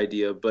around that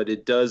idea, but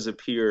it does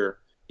appear,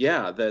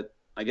 yeah, that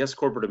I guess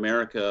corporate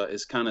America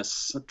is kind of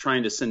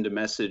trying to send a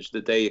message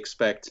that they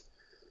expect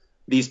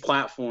these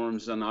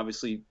platforms, and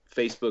obviously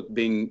Facebook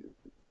being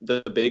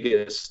the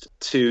biggest,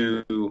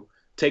 to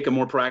take a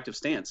more proactive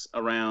stance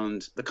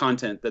around the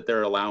content that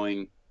they're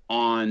allowing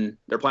on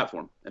their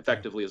platform.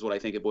 Effectively, is what I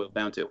think it boils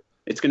down to.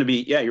 It's going to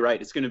be, yeah, you're right.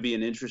 It's going to be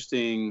an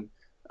interesting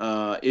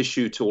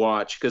issue to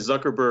watch, because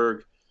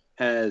Zuckerberg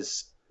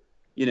has,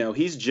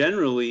 he's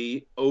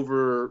generally,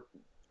 over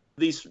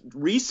these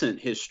recent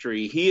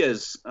history, he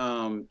has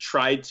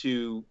tried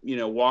to,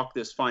 walk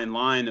this fine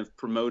line of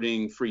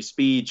promoting free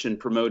speech and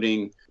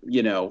promoting,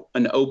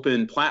 an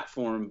open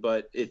platform,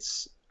 but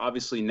it's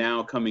obviously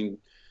now coming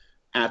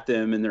at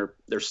them, and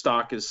their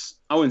stock is,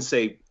 I wouldn't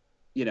say,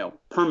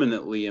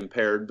 permanently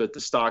impaired, but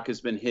the stock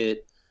has been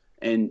hit,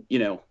 and,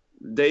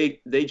 they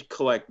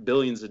collect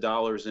billions of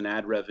dollars in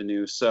ad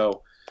revenue.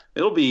 So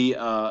it'll be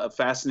a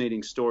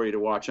fascinating story to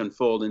watch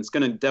unfold, and it's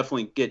going to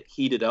definitely get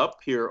heated up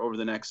here over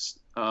the next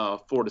 4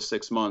 to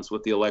 6 months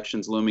with the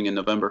elections looming in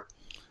November.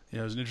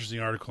 Yeah, there's an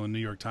interesting article in New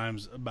York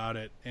Times about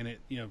it, and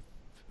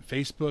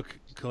Facebook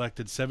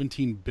collected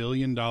 $17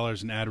 billion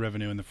in ad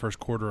revenue in the first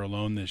quarter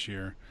alone this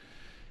year,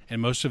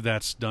 and most of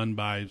that's done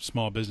by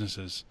small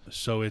businesses.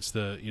 So it's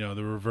the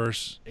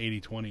reverse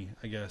 80-20,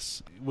 I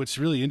guess. What's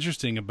really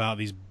interesting about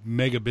these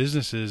mega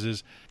businesses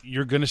is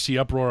you're going to see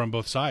uproar on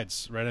both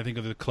sides, right? I think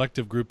of the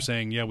collective group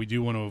saying, yeah, we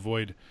do want to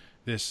avoid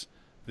this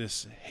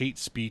hate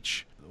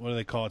speech. What do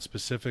they call it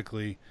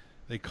specifically?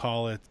 They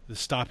call it the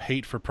Stop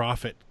Hate for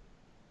Profit,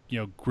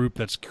 group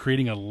that's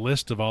creating a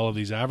list of all of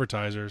these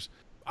advertisers.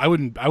 I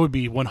would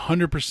be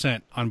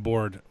 100% on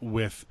board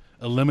with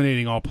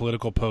eliminating all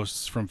political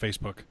posts from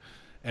Facebook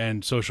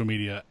and social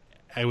media.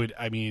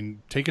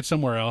 Take it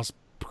somewhere else,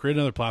 create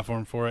another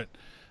platform for it.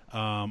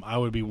 I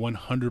would be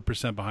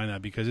 100% behind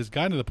that, because it's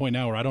gotten to the point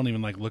now where I don't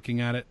even like looking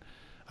at it.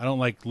 I don't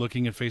like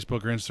looking at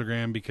Facebook or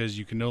Instagram, because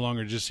you can no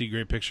longer just see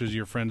great pictures of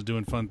your friends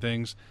doing fun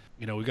things.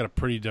 We've got a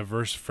pretty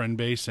diverse friend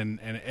base, and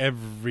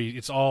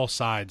it's all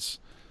sides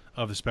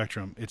of the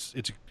spectrum. It's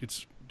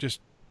just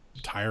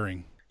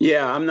tiring.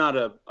 Yeah, I'm not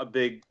a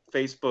big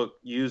Facebook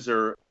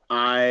user.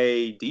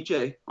 I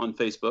DJ on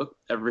Facebook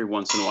every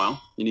once in a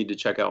while. You need to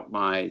check out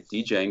my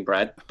DJing,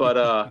 Brad.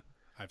 But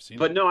I've seen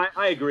but it. No,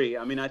 I agree.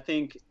 I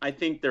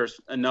think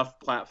there's enough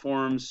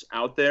platforms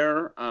out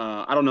there.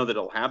 I don't know that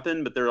it'll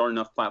happen, but there are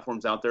enough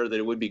platforms out there that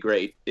it would be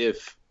great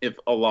if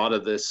a lot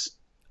of this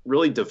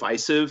really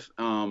divisive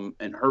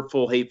and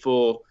hurtful,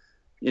 hateful,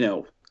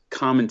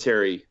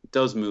 commentary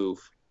does move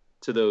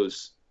to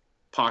those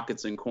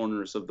pockets and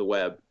corners of the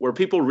web where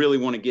people really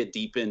want to get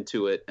deep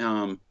into it.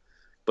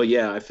 But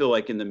yeah, I feel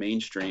like in the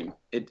mainstream,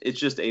 it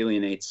just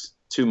alienates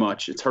too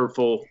much. It's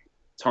hurtful,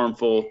 it's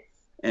harmful,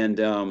 and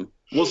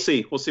we'll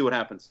see what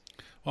happens.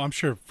 Well, I'm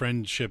sure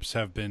friendships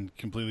have been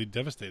completely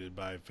devastated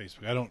by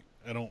Facebook.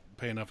 I don't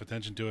pay enough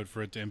attention to it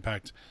for it to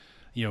impact,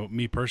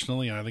 me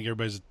personally. And I think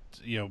everybody's,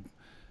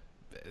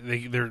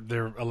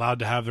 they're allowed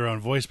to have their own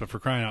voice, but for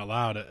crying out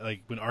loud,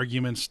 like when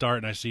arguments start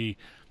and I see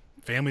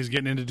families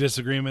getting into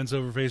disagreements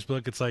over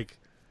Facebook, it's like,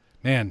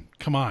 man,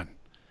 come on.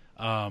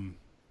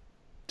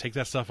 Take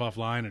that stuff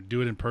offline, or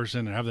do it in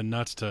person, and have the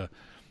nuts to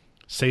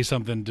say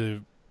something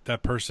to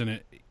that person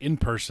in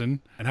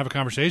person and have a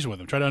conversation with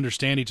them. Try to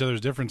understand each other's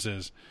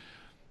differences.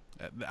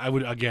 I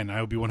would be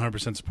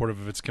 100%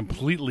 supportive if it's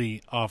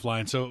completely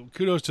offline. So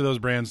kudos to those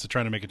brands to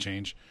try to make a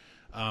change.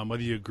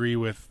 Whether you agree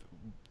with,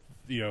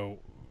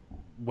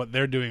 what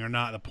they're doing or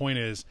not, the point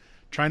is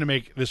trying to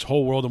make this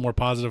whole world a more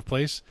positive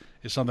place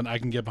is something I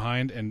can get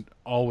behind and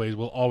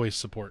will always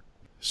support.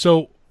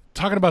 So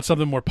talking about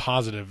something more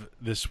positive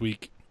this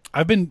week,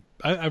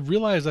 I've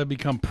realized I've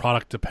become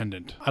product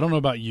dependent. I don't know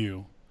about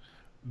you,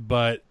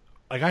 but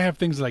like I have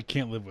things that I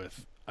can't live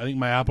with. I think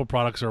my Apple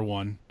products are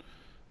one.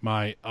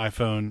 My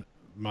iPhone,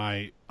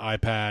 my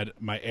iPad,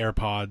 my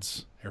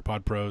AirPod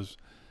Pros,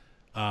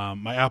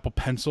 my Apple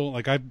Pencil.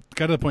 Like I've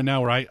got to the point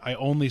now where I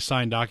only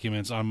sign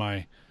documents on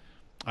my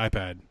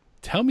iPad.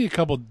 Tell me a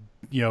couple,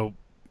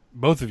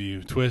 both of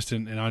you, Twist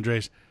and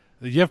Andres,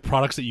 do you have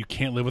products that you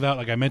can't live without?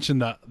 Like I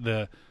mentioned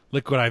the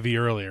Liquid IV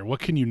earlier. What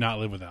can you not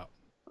live without?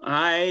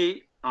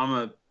 I'm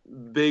a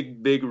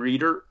big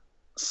reader,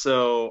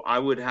 so I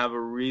would have a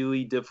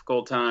really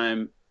difficult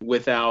time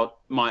without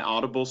my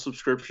Audible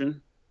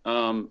subscription.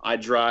 I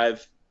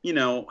drive,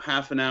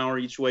 half an hour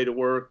each way to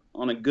work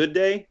on a good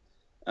day.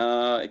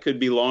 It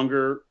could be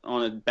longer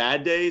on a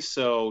bad day.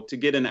 So to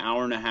get an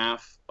hour and a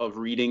half of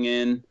reading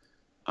in,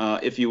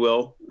 if you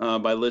will,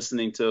 by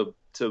listening to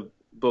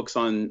books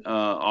on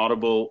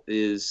Audible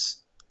is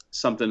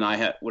something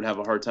I would have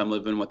a hard time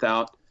living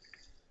without.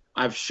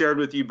 I've shared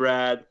with you,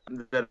 Brad,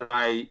 that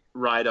I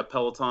ride a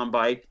Peloton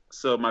bike.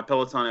 So my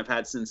Peloton I've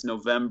had since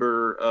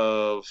November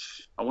of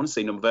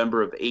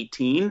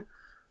 18.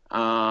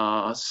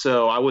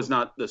 So I was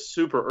not the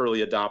super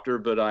early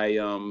adopter, but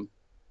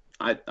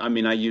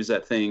I use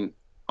that thing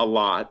a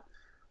lot.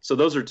 So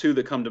those are two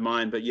that come to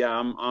mind. But yeah,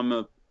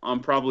 I'm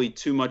probably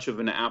too much of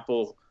an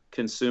Apple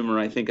consumer.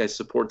 I think I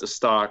support the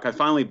stock. I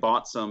finally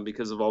bought some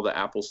because of all the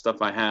Apple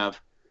stuff I have,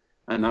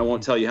 and I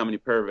won't tell you how many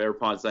pair of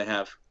AirPods I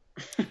have.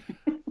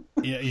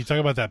 Yeah, you talk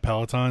about that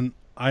Peloton.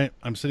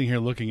 I'm sitting here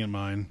looking at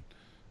mine,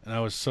 and I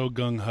was so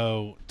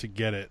gung-ho to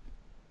get it,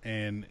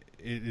 and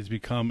it has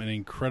become an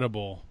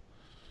incredible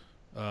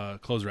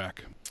clothes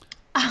rack.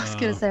 I was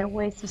going to say a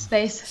waste of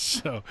space.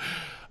 So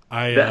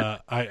I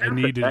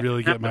need to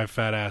really get my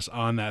fat ass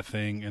on that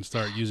thing and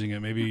start using it.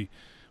 Maybe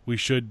we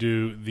should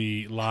do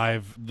the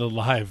live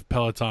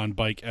Peloton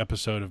bike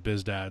episode of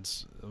Biz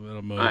Dads.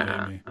 It'll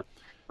motivate me.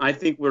 I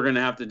think we're going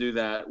to have to do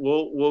that.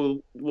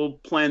 We'll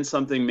plan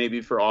something maybe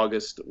for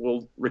August.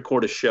 We'll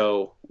record a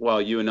show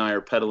while you and I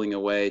are pedaling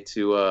away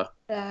to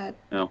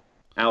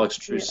Alex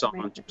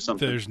Toussaint or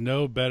something. There's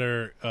no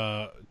better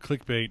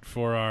clickbait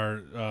for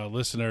our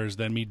listeners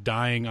than me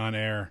dying on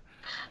air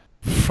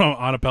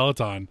on a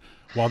Peloton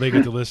while they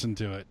get to listen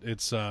to it.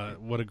 It's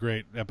what a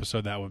great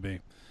episode that would be.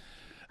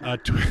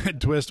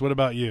 Twist, what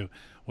about you?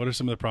 What are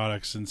some of the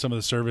products and some of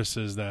the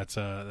services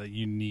that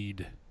you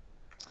need?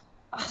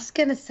 I was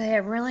going to say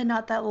I'm really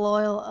not that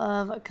loyal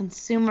of a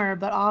consumer,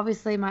 but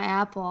obviously my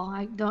Apple.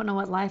 I don't know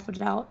what life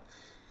without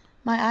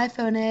my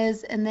iPhone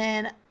is. And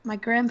then my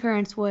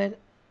grandparents would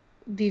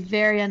be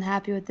very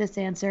unhappy with this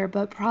answer,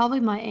 but probably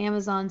my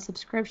Amazon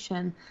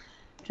subscription.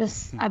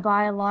 I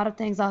buy a lot of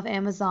things off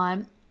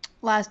Amazon.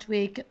 Last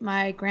week,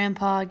 my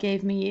grandpa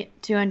gave me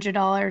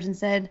 $200 and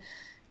said,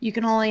 you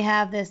can only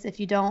have this if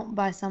you don't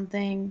buy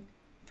something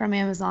from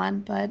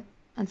Amazon, but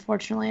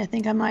unfortunately, I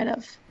think I might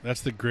have.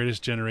 That's the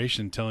greatest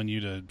generation telling you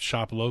to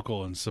shop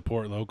local and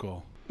support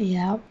local.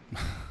 Yeah.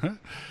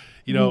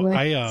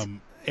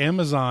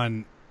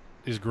 Amazon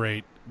is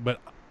great,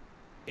 but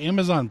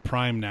Amazon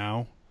Prime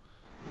Now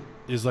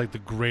is like the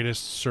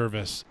greatest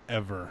service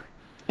ever.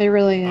 It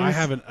really is. I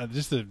have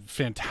just a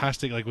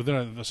fantastic, like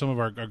within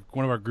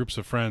one of our groups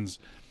of friends,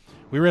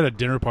 we were at a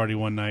dinner party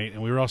one night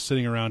and we were all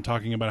sitting around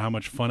talking about how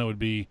much fun it would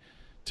be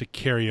to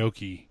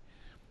karaoke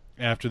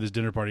after this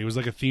dinner party. It was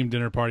like a themed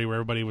dinner party where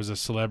everybody was a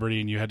celebrity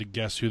and you had to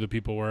guess who the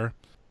people were.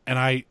 And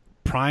I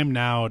Prime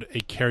Now'd a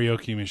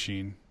karaoke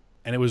machine,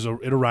 and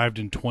it arrived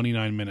in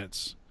 29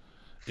 minutes.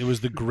 It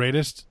was the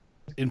greatest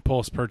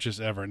impulse purchase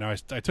ever. Now I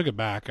took it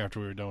back after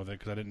we were done with it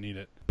because I didn't need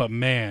it. But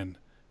man,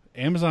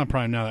 Amazon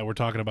Prime Now that we're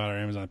talking about, our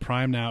Amazon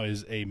Prime Now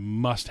is a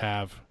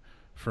must-have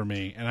for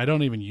me, and I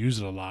don't even use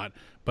it a lot.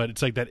 But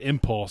it's like that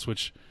impulse,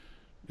 which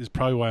is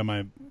probably why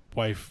my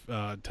wife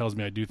tells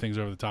me I do things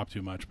over the top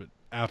too much. But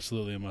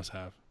absolutely a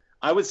must-have.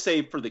 I would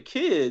say for the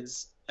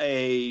kids,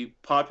 a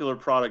popular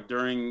product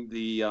during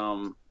the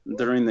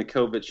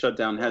COVID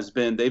shutdown has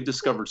been they've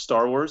discovered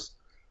Star Wars,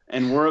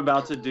 and we're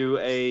about to do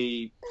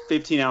a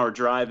 15-hour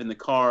drive in the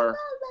car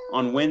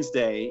on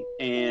Wednesday,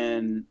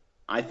 and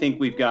I think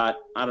we've got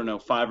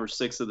 5 or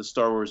 6 of the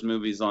Star Wars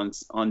movies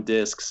on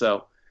disc.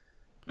 So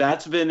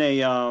that's been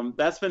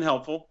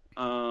helpful.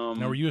 Now,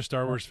 were you a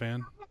Star Wars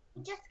fan?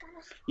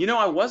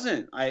 I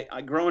wasn't.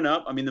 I growing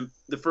up, I mean,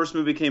 the first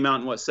movie came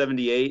out in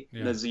 78?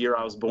 Yeah. That's the year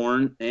I was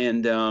born.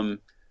 And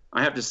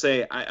I have to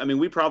say, I mean,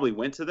 we probably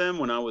went to them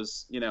when I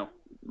was,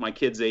 my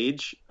kid's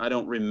age. I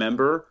don't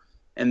remember.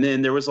 And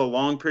then there was a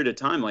long period of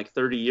time, like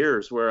 30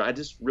 years, where I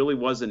just really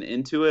wasn't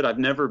into it. I've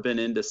never been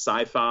into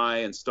sci-fi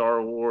and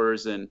Star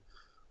Wars and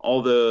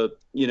all the,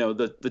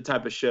 the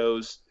type of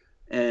shows.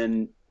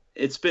 And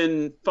it's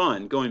been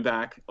fun going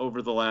back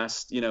over the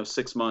last,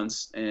 6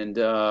 months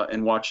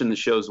and watching the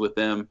shows with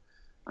them.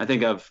 I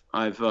think I've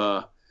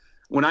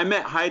when I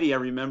met Heidi, I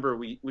remember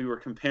we were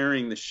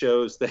comparing the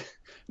shows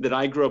that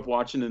I grew up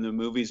watching and the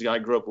movies I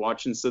grew up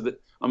watching. So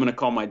that I'm going to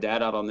call my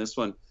dad out on this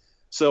one.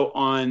 So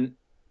on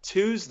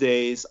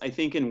Tuesdays, I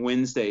think, and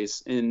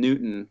Wednesdays in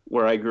Newton,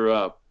 where I grew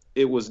up,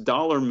 it was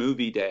Dollar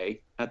Movie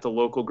Day at the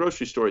local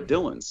grocery store at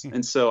Dillon's.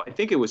 And so I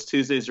think it was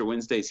Tuesdays or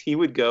Wednesdays, he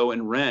would go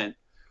and rent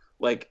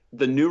like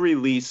the new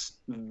release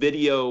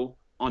video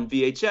on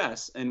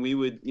VHS, and we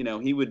would,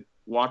 he would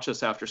watch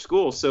us after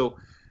school. So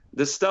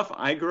the stuff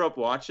I grew up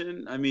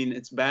watching, I mean,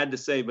 it's bad to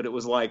say, but it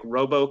was like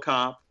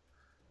RoboCop,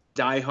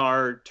 Die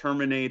Hard,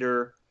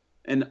 Terminator,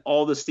 and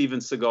all the Steven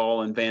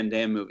Seagal and Van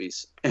Damme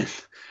movies. And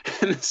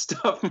the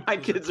stuff my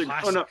kids are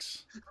growing up,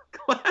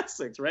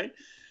 classics, right?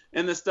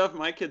 And the stuff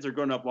my kids are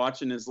growing up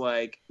watching is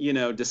like,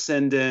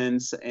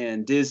 Descendants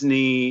and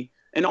Disney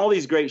and all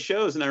these great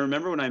shows. And I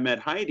remember when I met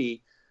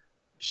Heidi,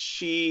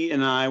 she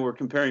and I were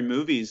comparing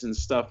movies and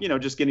stuff,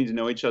 just getting to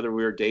know each other.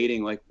 We were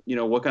dating, like,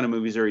 what kind of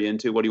movies are you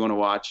into? What do you want to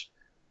watch?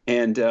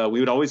 And we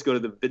would always go to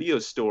the video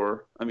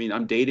store. I mean,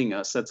 I'm dating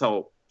us. That's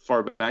how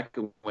far back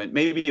it went.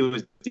 Maybe it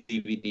was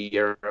DVD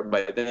era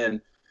by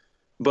then.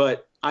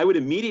 But I would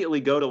immediately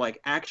go to like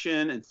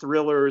action and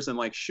thrillers and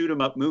like shoot 'em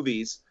up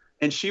movies.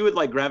 And she would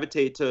like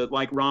gravitate to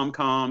like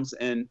rom-coms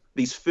and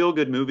these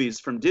feel-good movies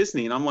from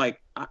Disney. And I'm like,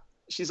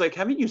 she's like,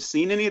 haven't you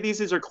seen any of these?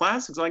 These are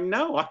classics. I'm like,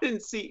 no, I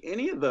didn't see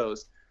any of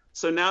those.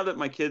 So now that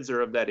my kids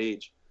are of that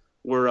age,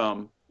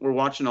 we're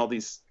watching all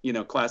these,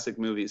 classic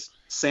movies.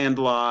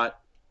 Sandlot,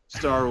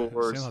 Star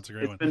Wars. Sandlot's a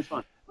great one. It's been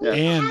fun.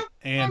 Yeah.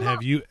 And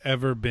have you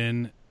ever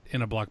been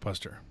in a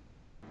Blockbuster?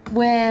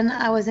 When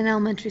I was in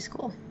elementary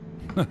school.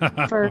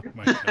 for Oh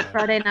my God.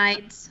 Friday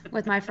nights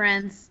with my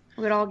friends.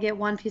 We'd all get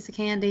one piece of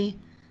candy.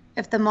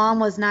 If the mom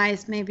was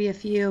nice, maybe a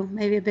few,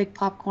 maybe a big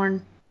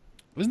popcorn.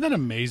 Isn't that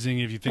amazing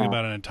if you think Yeah.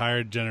 about an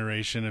entire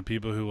generation of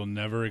people who will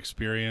never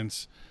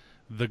experience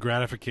the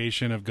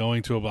gratification of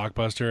going to a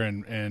Blockbuster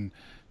and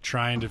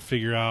trying to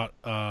figure out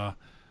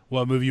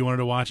what movie you wanted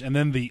to watch, and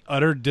then the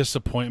utter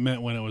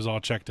disappointment when it was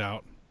all checked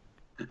out?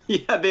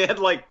 Yeah, they had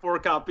like 4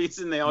 copies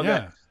and they all Yeah.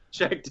 got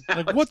checked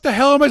out. Like, what the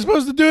hell am I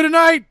supposed to do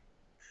tonight?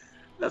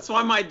 That's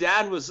why my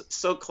dad was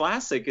so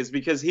classic, is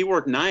because he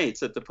worked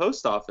nights at the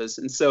post office.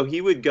 And so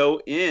he would go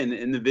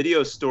in the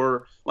video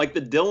store, like the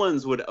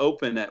Dillons would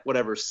open at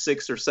whatever,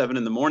 6 or 7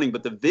 in the morning,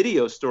 but the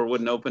video store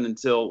wouldn't open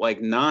until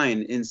like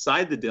 9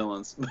 inside the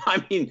Dillons.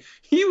 I mean,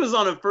 he was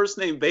on a first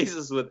name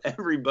basis with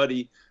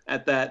everybody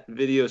at that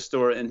video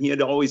store. And he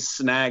had always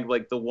snagged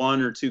like the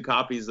 1 or 2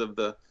 copies of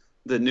the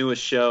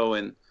newest show.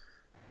 And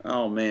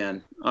oh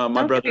man, my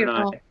Don't brother get me and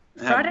I wrong.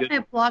 had Friday good,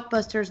 night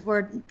blockbusters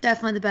were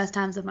definitely the best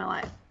times of my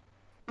life.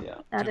 yeah.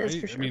 That is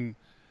for sure. I mean,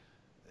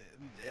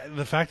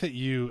 the fact that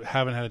you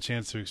haven't had a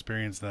chance to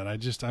experience that,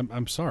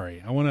 I'm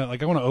sorry. I want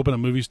to open a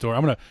movie store.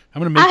 I'm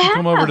gonna make I you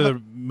come over to have.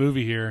 the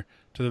movie here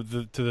to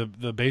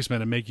the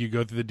basement and make you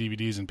go through the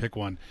DVDs and pick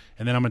one,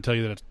 and then I'm gonna tell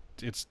you that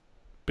it's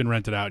been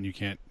rented out and you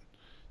can't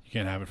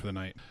have it for the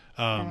night.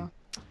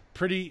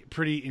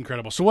 Pretty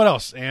incredible. So what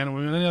else? And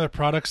any other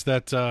products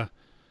that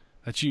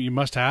you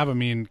must have? I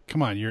mean,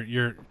 come on,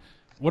 you're.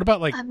 What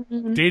about like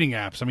dating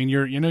apps? I mean,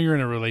 you're in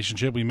a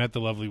relationship. We met the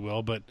lovely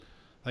Will, but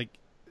like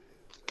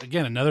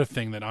again, another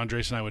thing that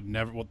Andres and I would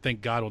never. Well,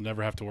 thank God, we'll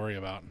never have to worry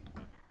about.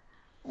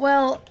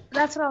 Well,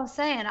 that's what I was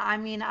saying. I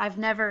mean, I've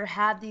never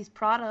had these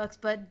products,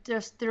 but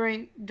just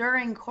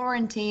during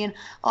quarantine,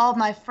 all of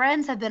my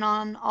friends have been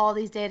on all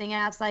these dating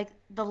apps like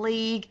The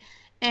League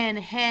and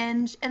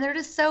Hinge, and they're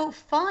just so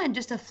fun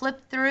just to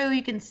flip through.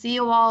 You can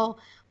see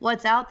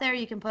what's out there.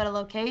 You can put a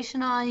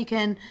location on. You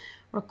can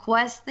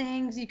request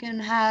things. You can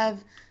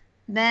have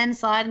men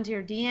slide into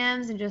your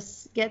DMs and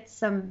just get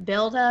some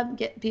build up.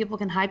 People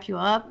can hype you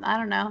up. I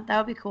don't know. That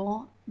would be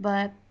cool.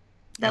 But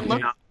that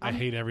looks. I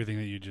hate everything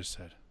that you just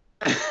said.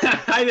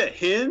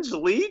 Hinge,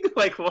 League,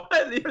 like what?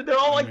 They're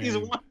all like these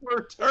mean-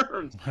 one-word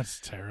terms. That's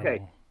terrible.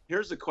 Okay.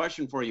 Here's a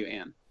question for you,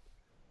 Ann.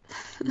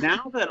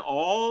 Now that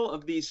all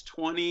of these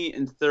 20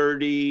 and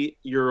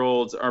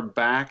 30-year-olds are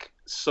back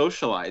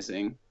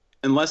socializing,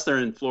 unless they're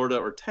in Florida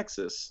or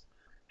Texas,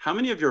 how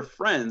many of your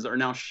friends are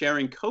now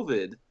sharing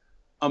COVID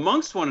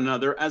amongst one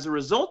another as a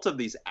result of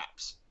these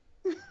apps?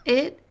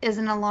 It is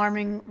an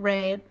alarming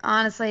rate.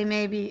 Honestly,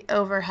 maybe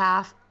over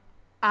half.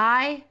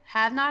 I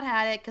have not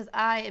had it because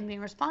I am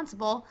being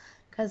responsible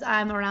because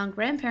I'm around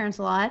grandparents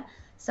a lot.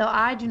 So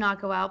I do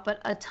not go out, but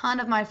a ton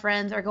of my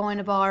friends are going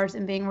to bars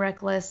and being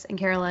reckless and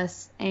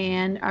careless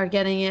and are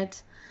getting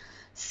it.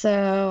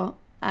 So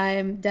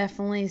I'm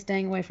definitely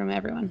staying away from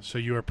everyone. So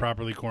you are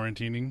properly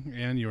quarantining,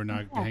 and you are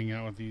not hanging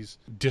out with these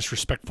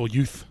disrespectful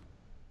youth.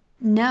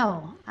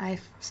 No, I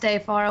stay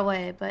far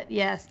away, but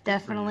yes,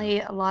 definitely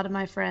a lot of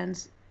my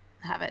friends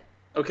have it.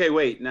 Okay,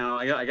 wait. Now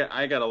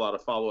I got a lot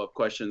of follow-up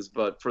questions,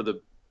 but for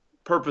the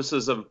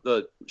purposes of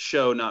the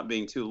show not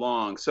being too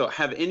long, so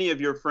have any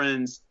of your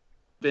friends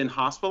been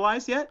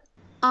hospitalized yet?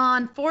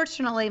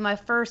 Unfortunately, my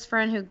first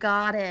friend who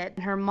got it,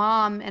 her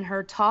mom and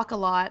her talk a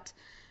lot,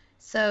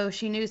 so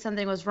she knew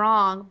something was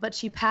wrong, but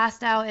she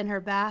passed out in her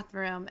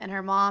bathroom, and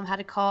her mom had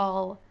to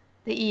call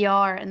the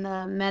ER, and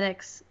the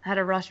medics had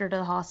to rush her to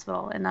the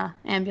hospital in the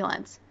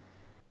ambulance.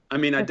 I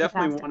mean, I That's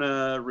definitely fantastic.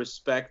 want to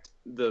respect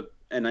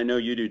and I know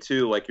you do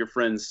too, like your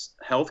friends'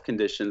 health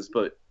conditions,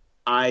 but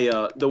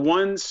the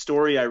one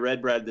story I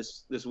read, Brad,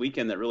 this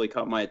weekend that really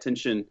caught my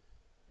attention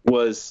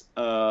was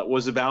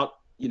about,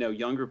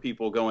 younger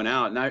people going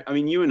out. And I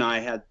mean, you and I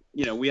had,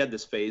 we had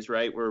this phase,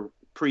 right? We're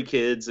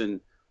pre-kids, and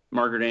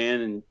Margaret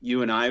Ann and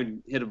you and I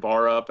would hit a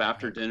bar up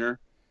after dinner.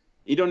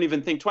 You don't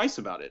even think twice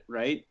about it,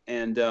 right?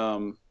 And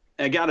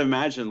I got to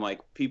imagine, like,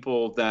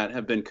 people that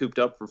have been cooped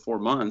up for 4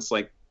 months,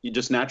 like, you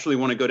just naturally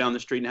want to go down the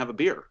street and have a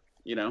beer,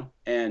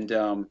 and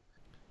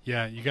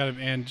Yeah, you got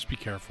to, and just be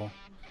careful.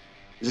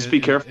 just be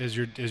careful. As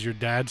your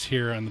dad's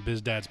here on the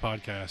Biz Dads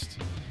podcast,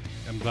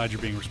 I'm glad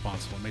you're being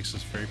responsible. It makes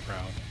us very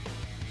proud.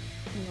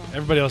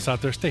 Everybody else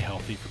out there, stay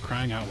healthy, for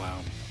crying out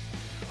loud.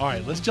 All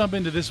right, let's jump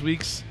into this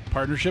week's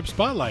partnership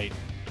spotlight.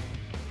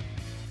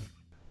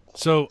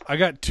 So I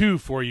got 2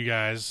 for you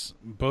guys,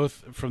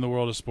 both from the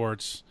world of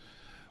sports.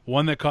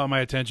 One that caught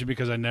my attention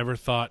because I never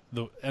thought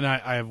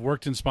I have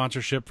worked in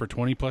sponsorship for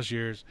 20 plus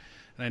years,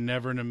 and I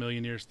never in a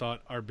million years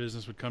thought our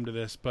business would come to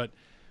this. But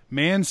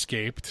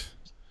Manscaped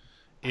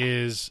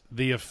is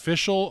the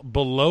official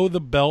below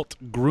the belt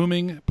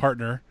grooming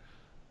partner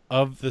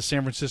of the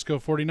San Francisco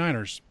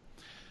 49ers,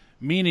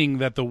 meaning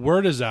that the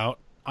word is out.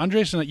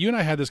 Andres, you and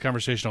I had this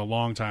conversation a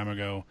long time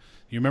ago.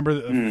 You remember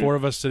the 4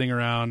 of us sitting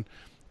around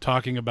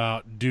talking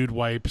about dude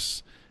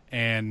wipes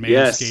and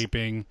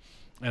manscaping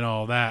and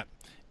all that.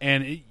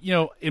 And,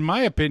 in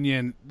my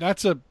opinion,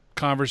 that's a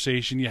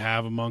conversation you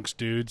have amongst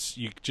dudes.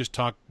 You just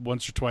talk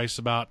once or twice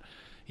about,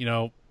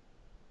 do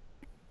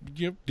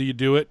you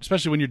do it,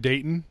 especially when you're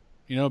dating,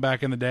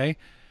 back in the day.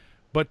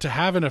 But to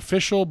have an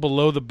official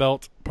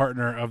below-the-belt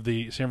partner of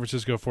the San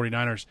Francisco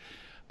 49ers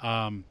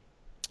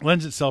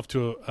lends itself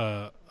to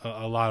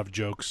a lot of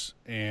jokes.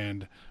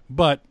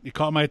 But it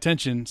caught my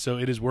attention, so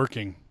it is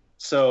working.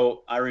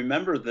 So I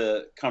remember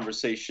the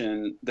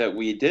conversation that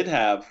we did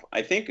have.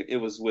 I think it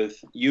was with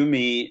you,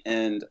 me,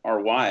 and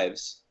our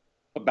wives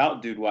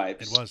about Dude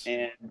Wipes. It was.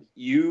 And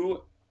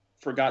you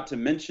forgot to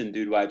mention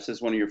Dude Wipes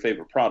as one of your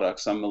favorite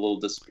products. I'm a little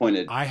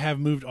disappointed. I have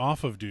moved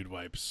off of Dude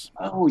Wipes.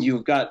 Oh,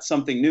 you've got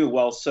something new.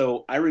 Well,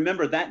 so I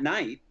remember that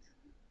night,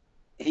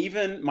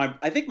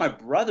 I think my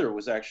brother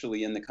was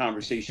actually in the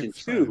conversation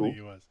too.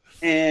 He was.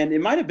 And it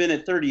might have been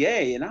at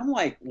 30A. And I'm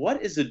like,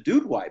 what is a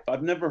Dude Wipe?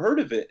 I've never heard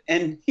of it.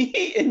 And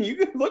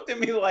you looked at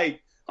me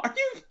like,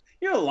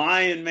 you're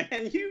lying,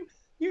 man.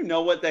 You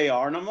know what they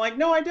are. And I'm like,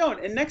 no, I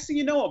don't. And next thing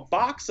you know, a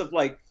box of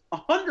like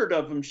 100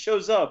 of them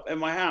shows up at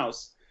my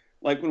house.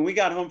 Like when we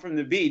got home from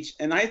the beach,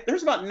 and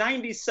there's about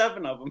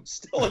 97 of them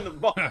still in the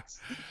box.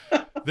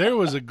 There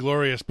was a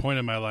glorious point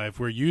in my life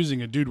where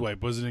using a Dude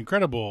Wipe was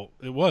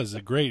it was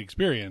a great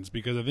experience,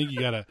 because I think you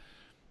gotta,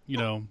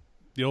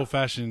 the old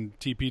fashioned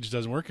TP just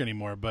doesn't work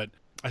anymore. But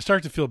I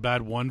start to feel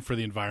bad, one, for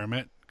the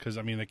environment, because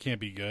that can't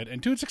be good,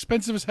 and two, it's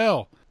expensive as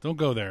hell. Don't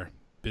go there,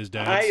 biz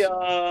dads.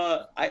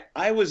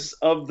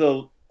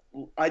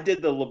 I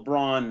did the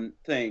LeBron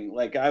thing.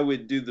 Like I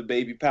would do the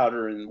baby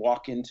powder and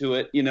walk into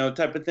it,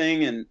 type of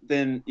thing. And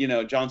then,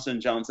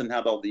 Johnson & Johnson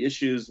had all the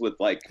issues with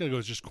like. It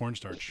was just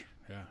cornstarch.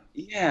 Yeah.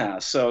 Yeah.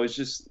 So it's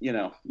just,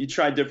 you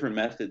try different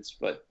methods,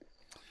 but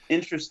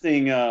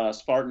interesting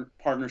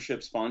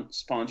partnership,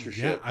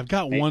 sponsorship. Yeah, I've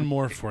got one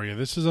more for you.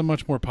 This is a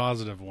much more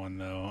positive one,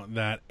 though,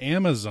 that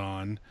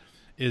Amazon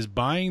is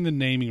buying the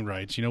naming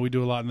rights. We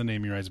do a lot in the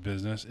naming rights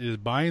business. Is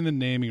buying the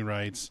naming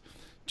rights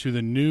to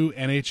the new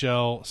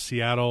NHL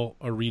Seattle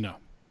Arena.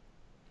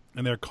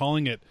 And they're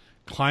calling it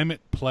Climate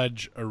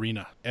Pledge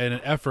Arena. And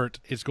an effort,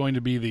 it's going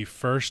to be the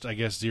first, I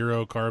guess,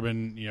 zero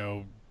carbon,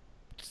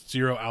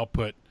 zero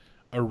output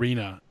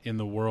arena in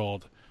the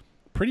world.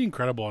 Pretty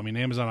incredible.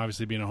 Amazon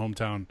obviously being a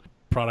hometown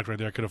product right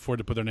there, could afford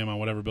to put their name on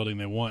whatever building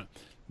they want.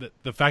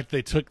 The fact that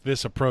they took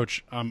this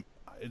approach,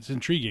 it's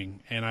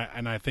intriguing, and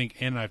I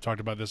think Ann and I have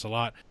talked about this a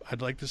lot.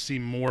 I'd like to see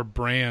more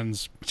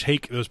brands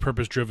take those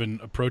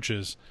purpose-driven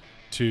approaches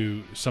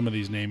to some of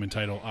these name and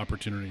title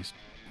opportunities.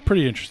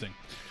 Pretty interesting.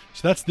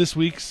 So that's this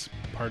week's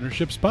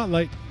Partnership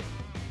Spotlight.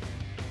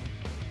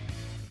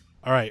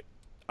 All right,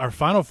 our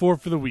final four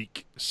for the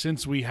week.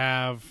 Since we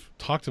have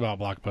talked about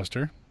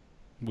Blockbuster,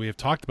 we have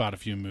talked about a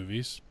few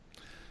movies.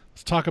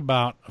 Let's talk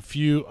about a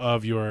few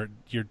of your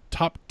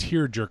top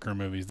tearjerker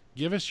movies.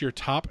 Give us your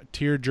top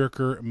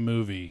tearjerker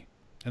movie.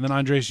 And then,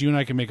 Andres, you and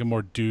I can make a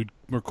more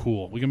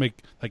cool. We can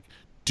make like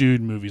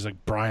dude movies,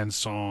 like Brian's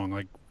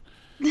Song,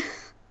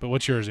 But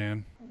what's yours,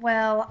 Ann?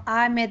 Well,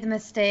 I made the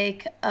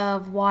mistake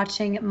of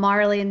watching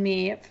Marley and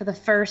Me for the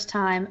first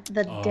time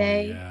the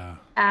day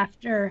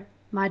after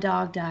my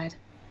dog died.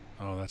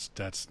 Oh,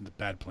 that's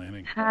bad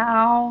planning.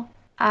 How?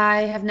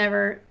 I have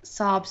never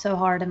sobbed so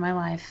hard in my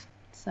life.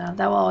 So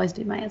that will always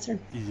be my answer.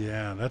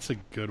 Yeah, that's a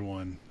good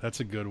one.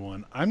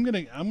 I'm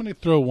gonna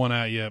throw one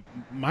at you.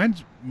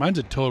 Mine's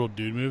a total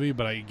dude movie,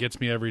 but it gets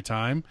me every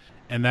time,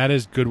 and that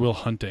is Good Will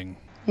Hunting.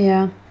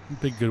 Yeah. I'm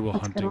a big Good Will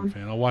Hunting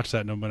fan. I'll watch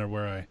that no matter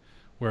where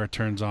it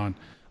turns on.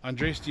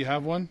 Andres, do you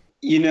have one?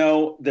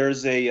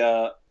 There's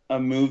a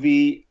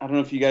movie. I don't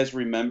know if you guys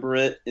remember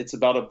it. It's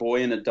about a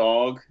boy and a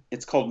dog.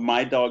 It's called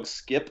My Dog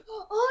Skip.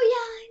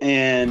 Oh yeah.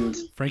 And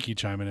Frankie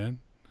chiming in.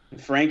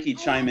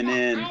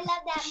 I love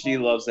that She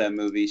loves that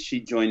movie.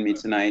 She joined me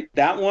tonight.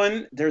 That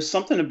one, there's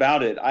something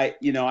about it. I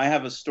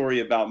have a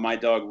story about my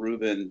dog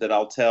Reuben that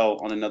I'll tell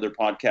on another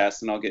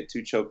podcast, and I'll get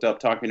too choked up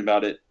talking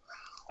about it.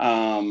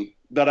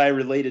 But I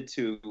related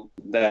to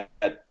that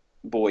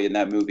boy in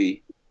that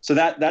movie. So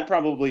that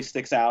probably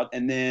sticks out.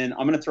 And then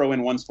I'm going to throw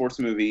in one sports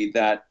movie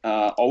that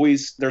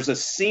there's a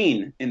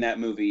scene in that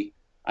movie.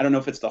 I don't know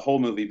if it's the whole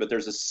movie, but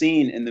there's a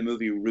scene in the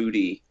movie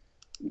Rudy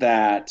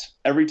that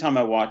every time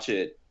I watch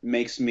it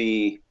makes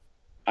me,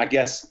 I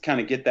guess, kind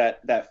of get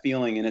that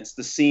feeling. And it's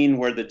the scene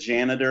where the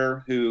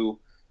janitor who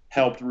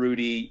helped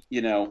Rudy,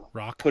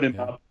 put him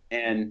up,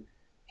 and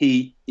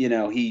he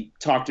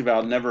talked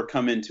about never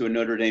coming to a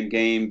Notre Dame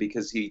game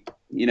because he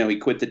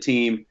quit the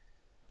team,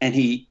 and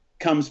he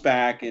comes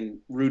back and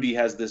Rudy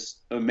has this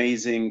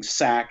amazing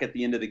sack at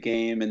the end of the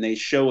game, and they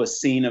show a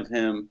scene of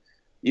him,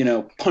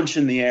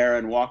 punching the air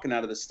and walking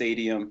out of the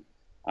stadium.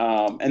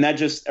 And that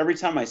just, every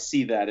time I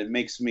see that, it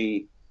makes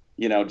me,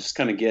 just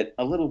kind of get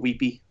a little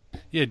weepy.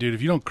 Yeah, dude,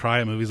 if you don't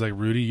cry at movies like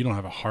Rudy, you don't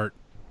have a heart,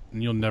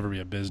 and you'll never be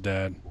a biz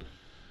dad.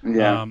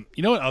 Yeah.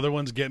 You know what other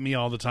ones get me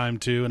all the time,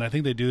 too, and I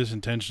think they do this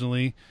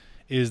intentionally,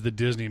 is the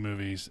Disney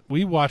movies.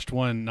 We watched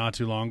one not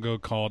too long ago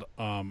called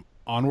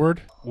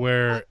Onward,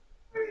 where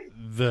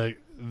the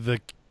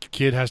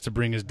kid has to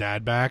bring his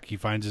dad back. He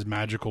finds his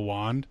magical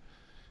wand.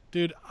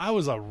 Dude, I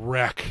was a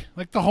wreck.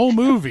 Like, the whole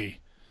movie.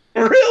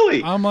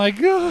 Really? I'm like,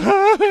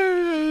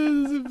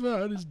 it's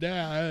about his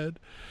dad.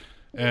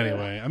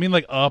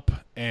 Anyway, Up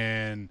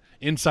and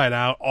Inside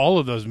Out, all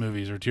of those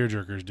movies are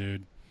tearjerkers,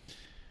 dude.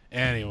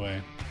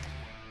 Anyway,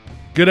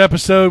 good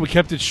episode. We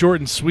kept it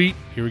short and sweet.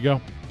 Here we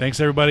go. Thanks,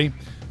 everybody.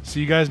 See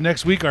you guys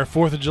next week. Our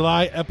 4th of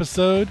July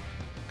episode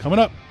coming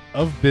up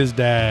of Biz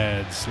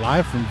Dads,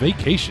 live from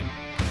vacation.